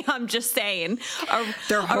at me. I'm just saying.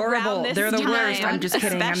 They're horrible. They're the worst. I'm just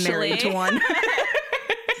kidding. I'm married to one.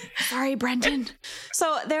 Sorry, Brendan.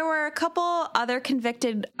 So there were a couple other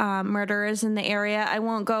convicted murderers in the area. I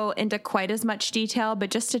won't go into quite as much detail, but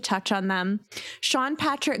just to touch on them. Sean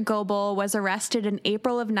Patrick Goebel was arrested in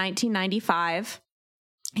April of 1995.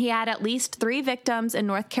 He had at least 3 victims in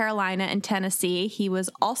North Carolina and Tennessee. He was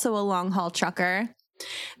also a long-haul trucker.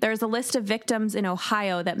 There's a list of victims in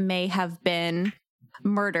Ohio that may have been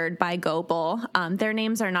murdered by Goebel. Their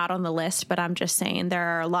names are not on the list, but I'm just saying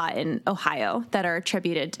there are a lot in Ohio that are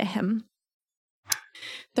attributed to him.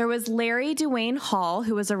 There was Larry Dwayne Hall,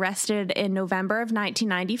 who was arrested in November of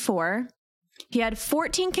 1994. He had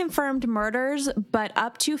 14 confirmed murders, but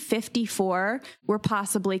up to 54 were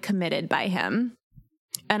possibly committed by him.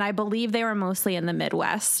 And I believe they were mostly in the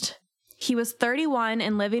Midwest. He was 31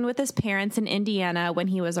 and living with his parents in Indiana when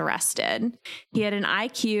he was arrested. He had an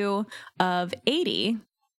IQ of 80.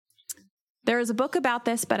 There is a book about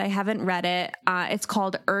this, but I haven't read it. It's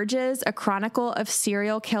called Urges, A Chronicle of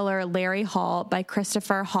Serial Killer Larry Hall by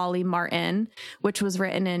Christopher Hawley Martin, which was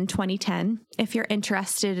written in 2010, if you're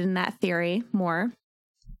interested in that theory more.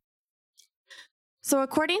 So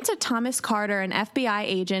according to Thomas Carter, an FBI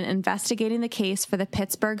agent investigating the case for the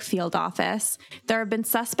Pittsburgh field office, there have been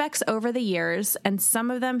suspects over the years, and some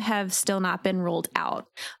of them have still not been ruled out,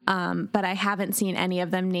 but I haven't seen any of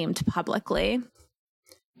them named publicly.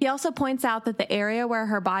 He also points out that the area where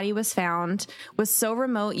her body was found was so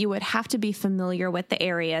remote you would have to be familiar with the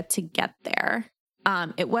area to get there.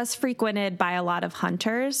 It was frequented by a lot of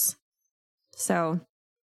hunters, so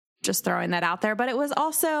just throwing that out there. But it was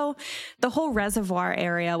also, the whole reservoir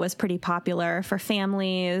area was pretty popular for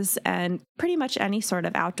families and pretty much any sort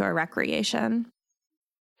of outdoor recreation.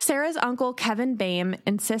 Sarah's uncle, Kevin Boehm,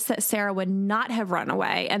 insists that Sarah would not have run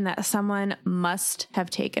away and that someone must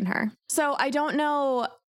have taken her. So I don't know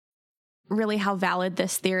really how valid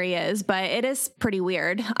this theory is, but it is pretty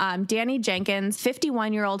weird. Danny Jenkins,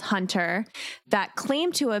 51-year-old hunter that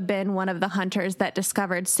claimed to have been one of the hunters that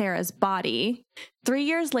discovered Sarah's body. 3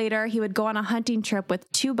 years later, he would go on a hunting trip with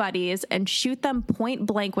two buddies and shoot them point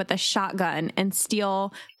blank with a shotgun and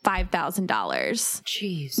steal $5,000.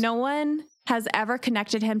 Jeez. No one has ever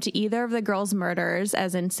connected him to either of the girls' murders,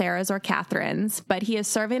 as in Sarah's or Catherine's, but he is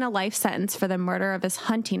serving a life sentence for the murder of his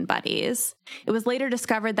hunting buddies. It was later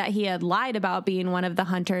discovered that he had lied about being one of the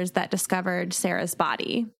hunters that discovered Sarah's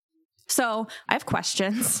body. So I have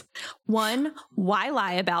questions. One, why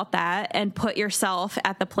lie about that and put yourself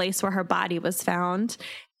at the place where her body was found?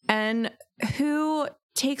 And who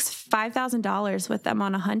takes $5,000 with them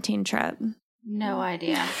on a hunting trip? No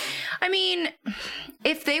idea. I mean,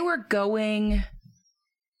 if they were going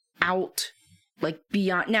out, like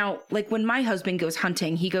beyond, now, like when my husband goes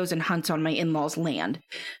hunting, he goes and hunts on my in-laws' land.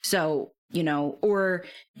 So, or,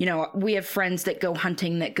 we have friends that go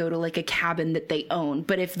hunting that go to like a cabin that they own.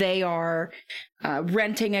 But if they are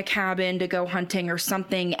renting a cabin to go hunting or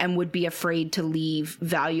something and would be afraid to leave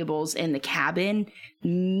valuables in the cabin,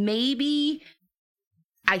 maybe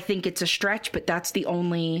I think it's a stretch, but that's the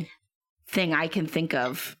only thing I can think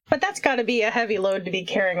of. But that's got to be a heavy load to be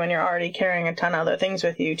carrying when you're already carrying a ton of other things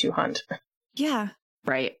with you to hunt. Yeah.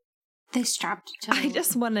 Right. They strapped to I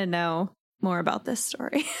just want to know more about this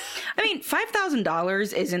story. I mean,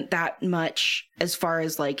 $5,000 isn't that much as far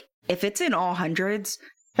as like, if it's in all hundreds,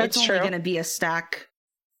 That's it's true. only going to be a stack,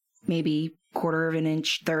 maybe quarter of an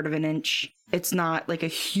inch, third of an inch. It's not like a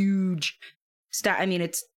huge stack. I mean,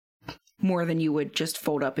 it's more than you would just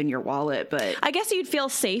fold up in your wallet, but I guess you'd feel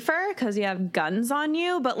safer because you have guns on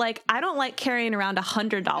you, but like, I don't like carrying around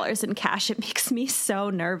 $100 in cash. It makes me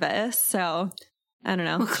so nervous. So I don't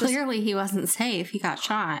know. Well, clearly he wasn't safe. He got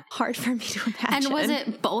shot. Hard for me to imagine. And was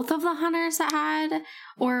it both of the hunters that had,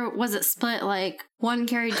 or was it split like one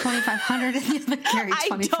carried 2,500 and the other carried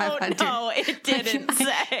 2,500? I don't know. It didn't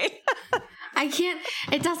say. I can't,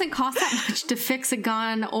 it doesn't cost that much to fix a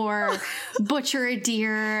gun or butcher a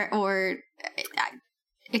deer, or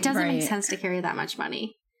it doesn't make sense to carry that much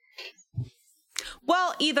money.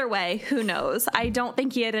 Well, either way, who knows? I don't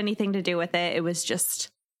think he had anything to do with it. It was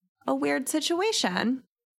just a weird situation.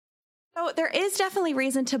 So there is definitely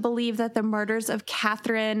reason to believe that the murders of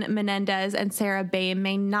Catherine Menendez and Sarah Boehm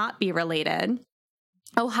may not be related.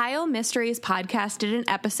 Ohio Mysteries podcast did an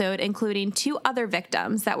episode including two other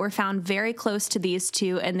victims that were found very close to these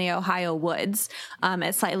two in the Ohio woods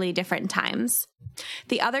at slightly different times.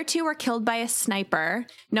 The other two were killed by a sniper.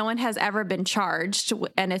 No one has ever been charged,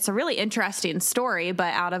 and it's a really interesting story,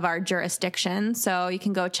 but out of our jurisdiction. So you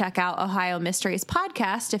can go check out Ohio Mysteries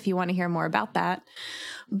podcast if you want to hear more about that.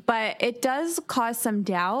 But it does cause some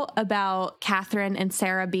doubt about Catherine and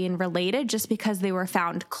Sarah being related just because they were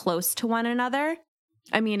found close to one another.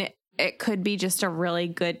 I mean, it could be just a really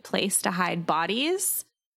good place to hide bodies.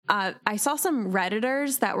 I saw some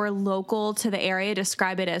Redditors that were local to the area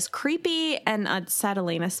describe it as creepy and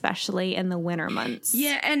unsettling, especially in the winter months.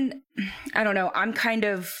 Yeah, and I don't know. I'm kind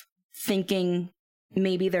of thinking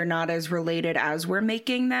maybe they're not as related as we're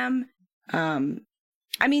making them.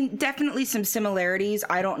 I mean, definitely some similarities.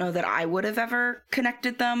 I don't know that I would have ever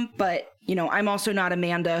connected them, but, you know, I'm also not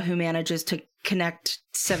Amanda who manages to connect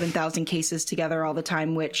 7,000 cases together all the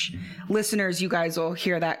time, which listeners, you guys will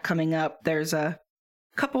hear that coming up. There's a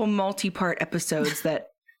couple multi-part episodes that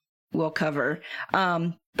we'll cover.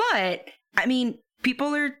 But, I mean,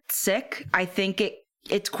 people are sick. I think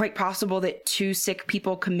it's quite possible that 2 sick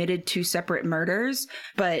people committed 2 separate murders,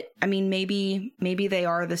 but, I mean, maybe they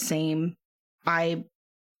are the same. I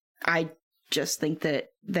just think that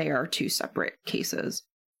they are 2 separate cases.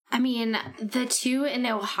 I mean, the 2 in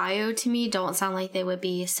Ohio to me don't sound like they would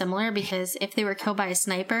be similar, because if they were killed by a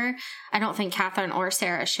sniper, I don't think Catherine or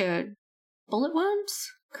Sarah showed bullet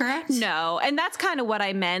wounds, correct? No, and that's kind of what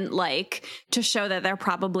I meant, like, to show that they're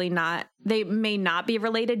probably not, they may not be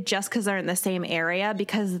related just because they're in the same area,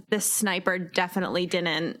 because this sniper definitely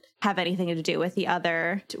didn't have anything to do with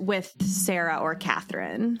with Sarah or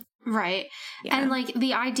Catherine. Right. Yeah. And like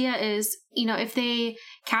the idea is, you know,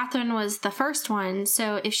 Catherine was the first one.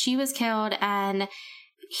 So if she was killed and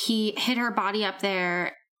he hid her body up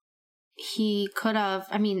there, he could have,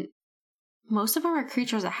 I mean, most of them are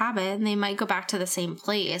creatures of habit and they might go back to the same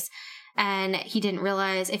place. And he didn't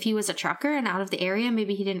realize, if he was a trucker and out of the area,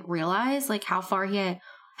 maybe he didn't realize like how far he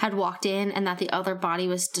had walked in and that the other body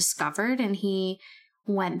was discovered, and he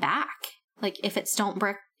went back. Like if it's not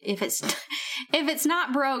broke,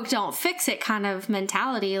 don't fix it kind of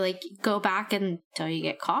mentality, like go back until you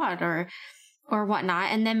get caught or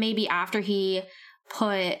whatnot. And then maybe after he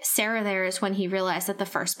put Sarah there is when he realized that the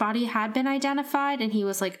first body had been identified, and he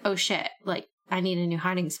was like, oh shit, like I need a new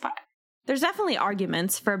hiding spot. There's definitely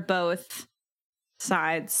arguments for both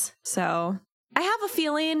sides. So I have a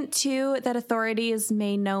feeling too that authorities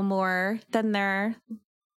may know more than they're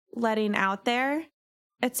letting out there.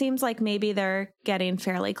 It seems like maybe they're getting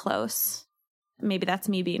fairly close. Maybe that's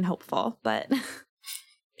me being hopeful, but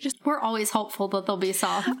we're always hopeful that they'll be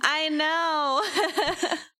solved. I know.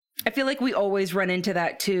 I feel like we always run into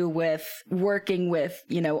that too with working with,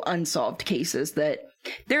 you know, unsolved cases, that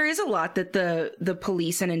there is a lot that the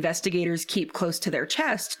police and investigators keep close to their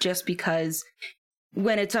chest, just because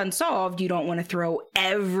when it's unsolved, you don't want to throw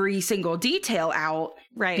every single detail out,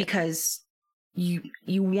 right? Because you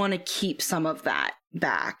want to keep some of that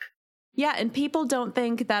back. Yeah, and people don't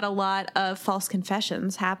think that a lot of false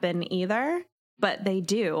confessions happen either, but they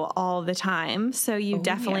do all the time. So you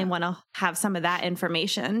definitely want to have some of that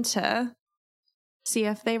information to see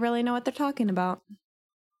if they really know what they're talking about.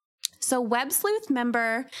 So Web Sleuth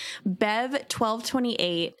member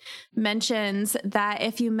Bev1228 mentions that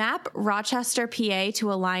if you map Rochester, PA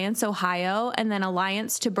to Alliance, Ohio, and then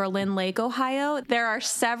Alliance to Berlin Lake, Ohio, there are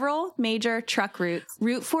several major truck routes.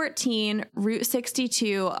 Route 14, Route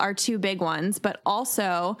 62 are 2 big ones, but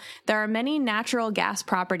also there are many natural gas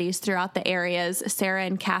properties throughout the areas Sarah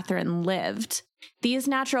and Catherine lived. These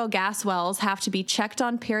natural gas wells have to be checked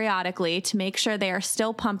on periodically to make sure they are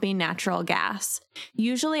still pumping natural gas.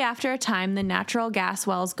 Usually after a time, the natural gas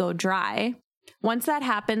wells go dry. Once that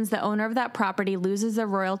happens, the owner of that property loses the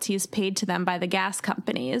royalties paid to them by the gas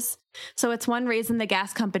companies. So it's one reason the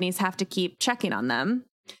gas companies have to keep checking on them.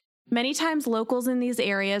 Many times locals in these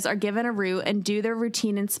areas are given a route and do their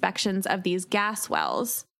routine inspections of these gas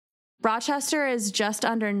wells. Rochester is just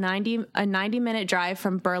under a 90-minute drive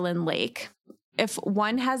from Berlin Lake. If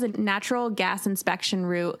one has a natural gas inspection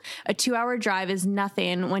route, a 2-hour drive is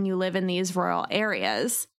nothing when you live in these rural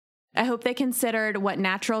areas. I hope they considered what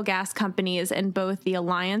natural gas companies in both the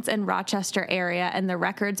Alliance and Rochester area and the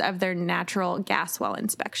records of their natural gas well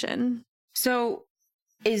inspection. So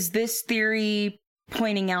is this theory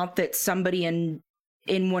pointing out that somebody in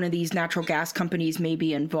one of these natural gas companies may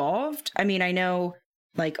be involved? I mean, I know,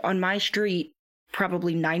 like, on my street,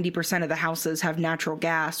 probably 90% of the houses have natural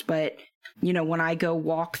gas, but you know, when I go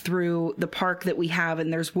walk through the park that we have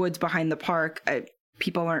and there's woods behind the park,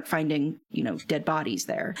 people aren't finding, you know, dead bodies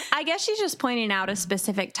there. I guess she's just pointing out a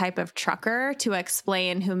specific type of trucker to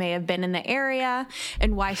explain who may have been in the area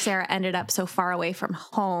and why Sarah ended up so far away from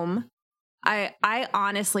home. I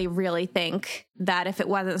honestly really think that if it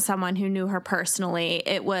wasn't someone who knew her personally,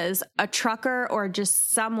 it was a trucker or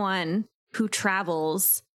just someone who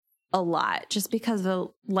travels a lot, just because of the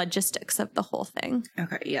logistics of the whole thing.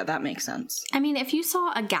 Okay, yeah, that makes sense. I mean, if you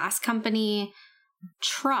saw a gas company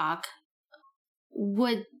truck,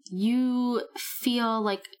 would you feel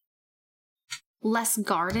like less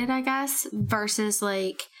guarded, I guess, versus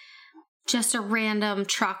like just a random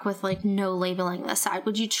truck with like no labeling on the side?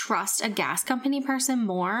 Would you trust a gas company person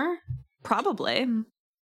more? Probably.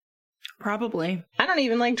 I don't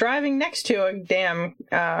even like driving next to a damn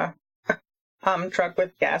truck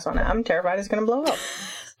with gas on it. I'm terrified it's going to blow up.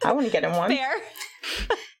 I wouldn't get in one. Fair.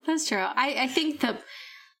 That's true. I think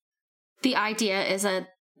the idea is that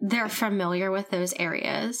they're familiar with those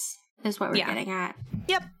areas is what we're getting at.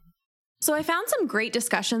 Yep. So I found some great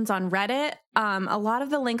discussions on Reddit. A lot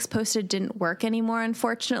of the links posted didn't work anymore,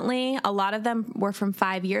 unfortunately. A lot of them were from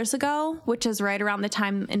 5 years ago, which is right around the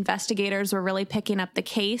time investigators were really picking up the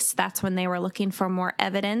case. That's when they were looking for more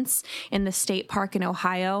evidence in the state park in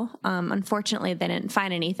Ohio. Unfortunately, they didn't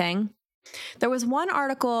find anything. There was one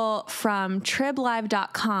article from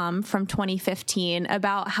TribLive.com from 2015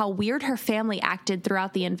 about how weird her family acted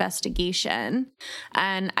throughout the investigation.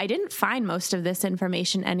 And I didn't find most of this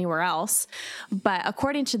information anywhere else. But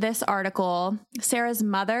according to this article, Sarah's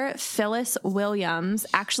mother, Phyllis Williams,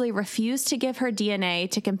 actually refused to give her DNA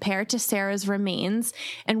to compare to Sarah's remains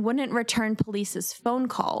and wouldn't return police's phone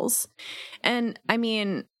calls. And I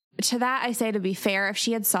mean, to that, I say, to be fair, if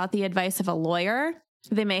she had sought the advice of a lawyer,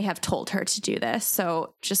 they may have told her to do this.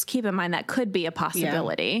 So just keep in mind that could be a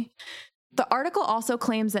possibility. Yeah. The article also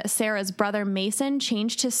claims that Sarah's brother Mason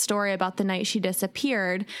changed his story about the night she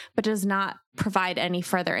disappeared, but does not provide any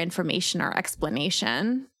further information or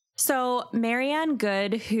explanation. So Marianne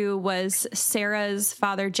Good, who was Sarah's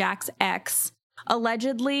father Jack's ex,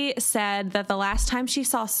 allegedly said that the last time she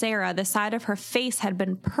saw Sarah, the side of her face had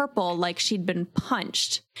been purple, like she'd been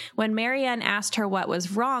punched. When Marianne asked her what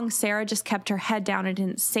was wrong, Sarah just kept her head down and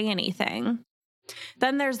didn't say anything.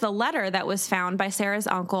 Then there's the letter that was found by Sarah's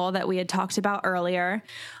uncle that we had talked about earlier.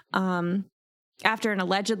 After an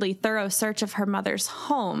allegedly thorough search of her mother's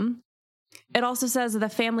home, it also says that the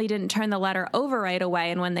family didn't turn the letter over right away,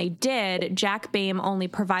 and when they did, Jack Boehm only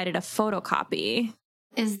provided a photocopy.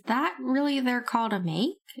 Is that really their call to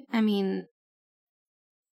make? I mean,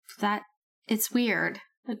 it's weird.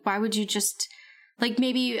 Like, why would you just, like,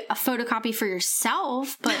 maybe a photocopy for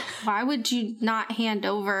yourself, but why would you not hand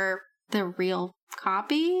over the real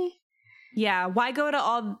copy? Yeah, why go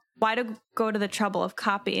to the trouble of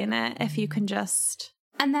copying it if you can just...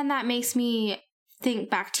 And then that makes me think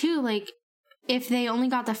back too, like, if they only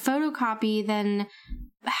got the photocopy, then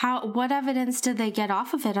what evidence did they get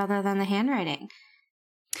off of it other than the handwriting?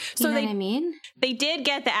 You know what I mean? They did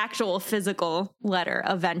get the actual physical letter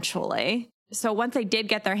eventually. So once they did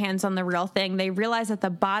get their hands on the real thing, they realized that the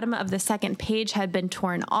bottom of the second page had been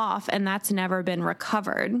torn off, and that's never been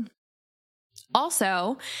recovered.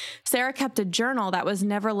 Also, Sarah kept a journal that was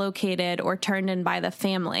never located or turned in by the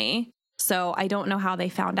family. So I don't know how they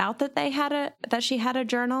found out that she had a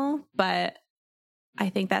journal, but I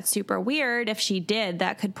think that's super weird. If she did,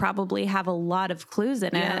 that could probably have a lot of clues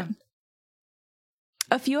in it.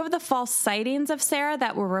 A few of the false sightings of Sarah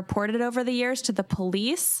that were reported over the years to the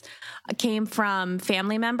police came from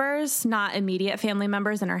family members, not immediate family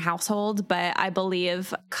members in her household, but I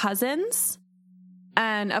believe cousins.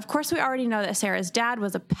 And of course, we already know that Sarah's dad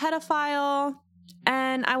was a pedophile.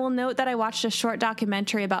 And I will note that I watched a short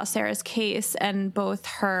documentary about Sarah's case, and both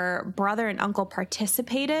her brother and uncle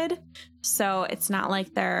participated. So it's not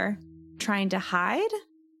like they're trying to hide.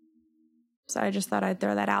 So I just thought I'd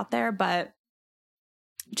throw that out there, but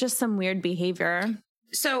just some weird behavior.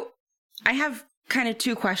 So I have kind of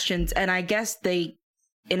two questions, and I guess they,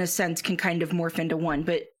 in a sense, can kind of morph into one.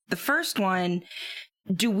 But the first one,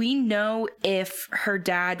 do we know if her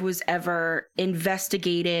dad was ever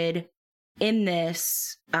investigated in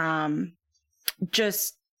this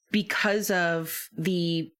just because of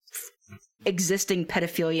the existing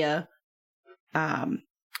pedophilia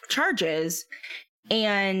charges?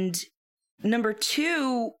 And number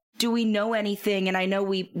two, do we know anything, and I know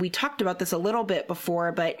we talked about this a little bit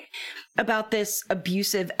before, but about this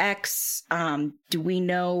abusive ex, do we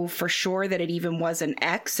know for sure that it even was an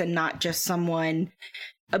ex and not just someone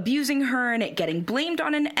abusing her and it getting blamed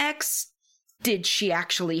on an ex? Did she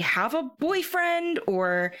actually have a boyfriend?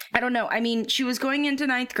 Or, I don't know. I mean, she was going into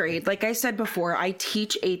 9th grade. Like I said before, I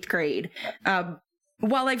teach 8th grade.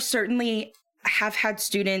 While I've certainly have had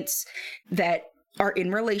students that are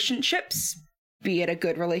in relationships, be it a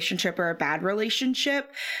good relationship or a bad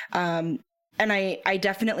relationship. And I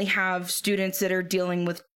definitely have students that are dealing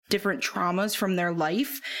with different traumas from their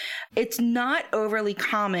life. It's not overly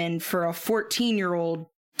common for a 14-year-old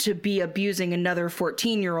to be abusing another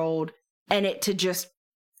 14-year-old and it to just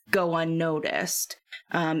go unnoticed.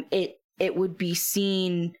 It would be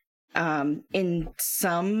seen in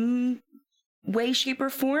some way, shape, or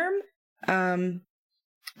form.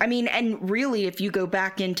 I mean, and really, if you go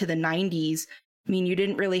back into the 90s, I mean, you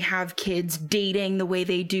didn't really have kids dating the way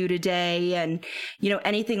they do today and,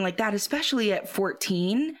 anything like that, especially at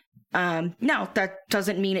 14. Now, that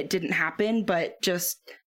doesn't mean it didn't happen, but just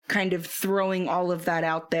kind of throwing all of that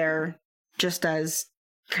out there just as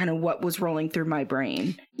kind of what was rolling through my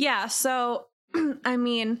brain. Yeah, so I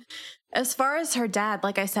mean, as far as her dad,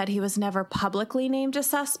 like I said, he was never publicly named a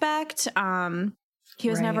suspect. He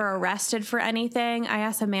was never arrested for anything. I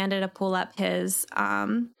asked Amanda to pull up his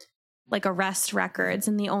like arrest records,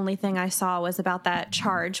 and the only thing I saw was about that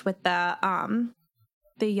charge with the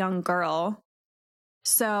young girl.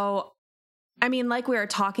 So, I mean, like we were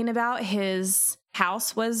talking about, his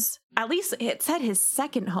house was, at least it said his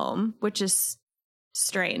second home, which is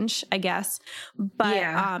strange, I guess.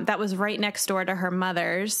 But that was right next door to her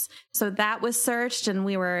mother's. So that was searched, and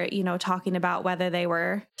we were, talking about whether they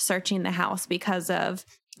were searching the house because of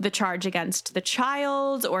the charge against the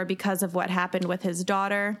child or because of what happened with his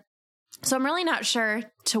daughter. So I'm really not sure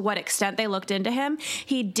to what extent they looked into him.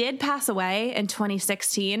 He did pass away in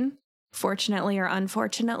 2016, fortunately or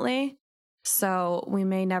unfortunately. So we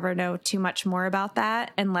may never know too much more about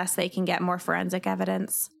that unless they can get more forensic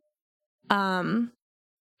evidence. And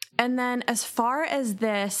then as far as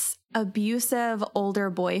this abusive older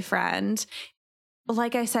boyfriend,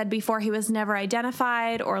 like I said before, he was never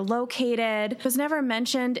identified or located. It was never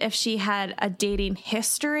mentioned if she had a dating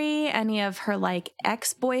history, any of her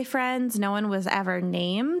ex-boyfriends. No one was ever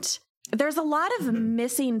named. There's a lot of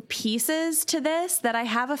missing pieces to this that I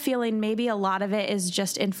have a feeling maybe a lot of it is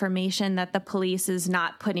just information that the police is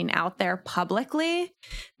not putting out there publicly,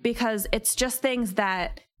 because it's just things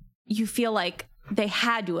that you feel like they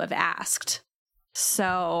had to have asked.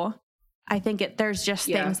 So I think there's just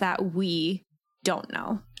things that we don't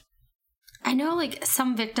know. I know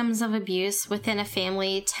some victims of abuse within a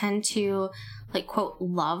family tend to quote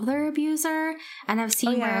love their abuser, and I've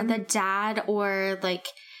seen where the dad or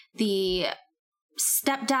the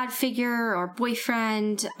stepdad figure or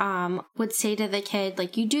boyfriend would say to the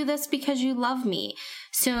kid, you do this because you love me.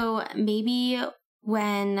 So maybe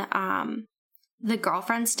when the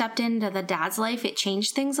girlfriend stepped into the dad's life, it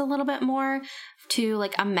changed things a little bit more to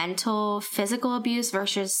a mental, physical abuse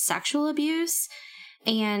versus sexual abuse.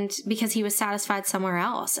 And because he was satisfied somewhere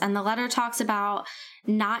else. And the letter talks about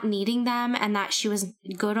not needing them and that she was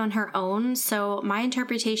good on her own. So my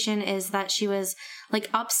interpretation is that she was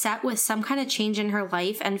upset with some kind of change in her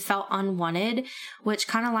life and felt unwanted, which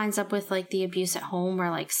kind of lines up with the abuse at home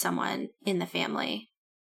or someone in the family.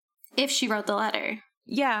 If she wrote the letter.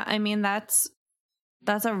 Yeah, I mean, that's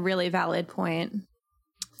a really valid point.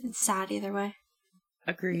 It's sad either way.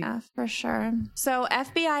 Agreed. Yeah, for sure. So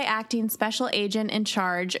FBI acting special agent in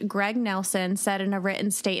charge, Greg Nelson, said in a written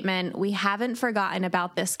statement, "We haven't forgotten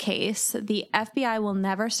about this case. The FBI will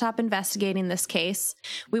never stop investigating this case.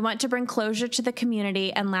 We want to bring closure to the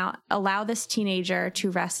community and allow this teenager to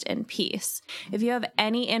rest in peace." If you have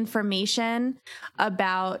any information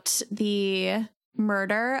about the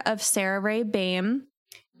murder of Sarah Ray Boehm,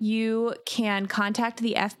 you can contact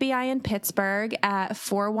the FBI in Pittsburgh at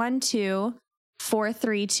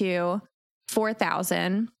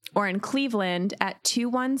 412-432-4000 or in Cleveland at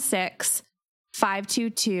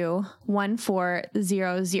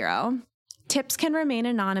 216-522-1400. Tips can remain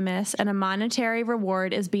anonymous, and a monetary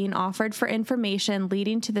reward is being offered for information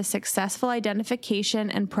leading to the successful identification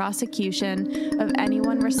and prosecution of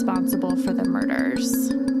anyone responsible for the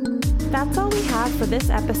murders. That's all we have for this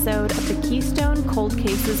episode of the Keystone Cold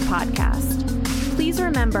Cases podcast. Please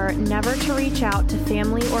remember never to reach out to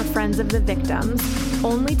family or friends of the victims,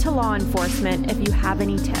 only to law enforcement if you have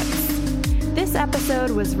any tips. This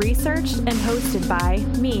episode was researched and hosted by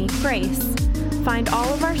me, Grace. Find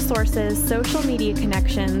all of our sources, social media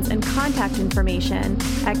connections, and contact information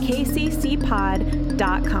at kccpod.com.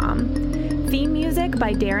 Theme music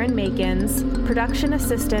by Darren Makins. Production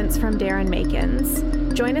assistance from Darren Makins.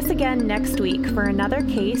 Join us again next week for another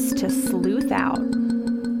case to sleuth out.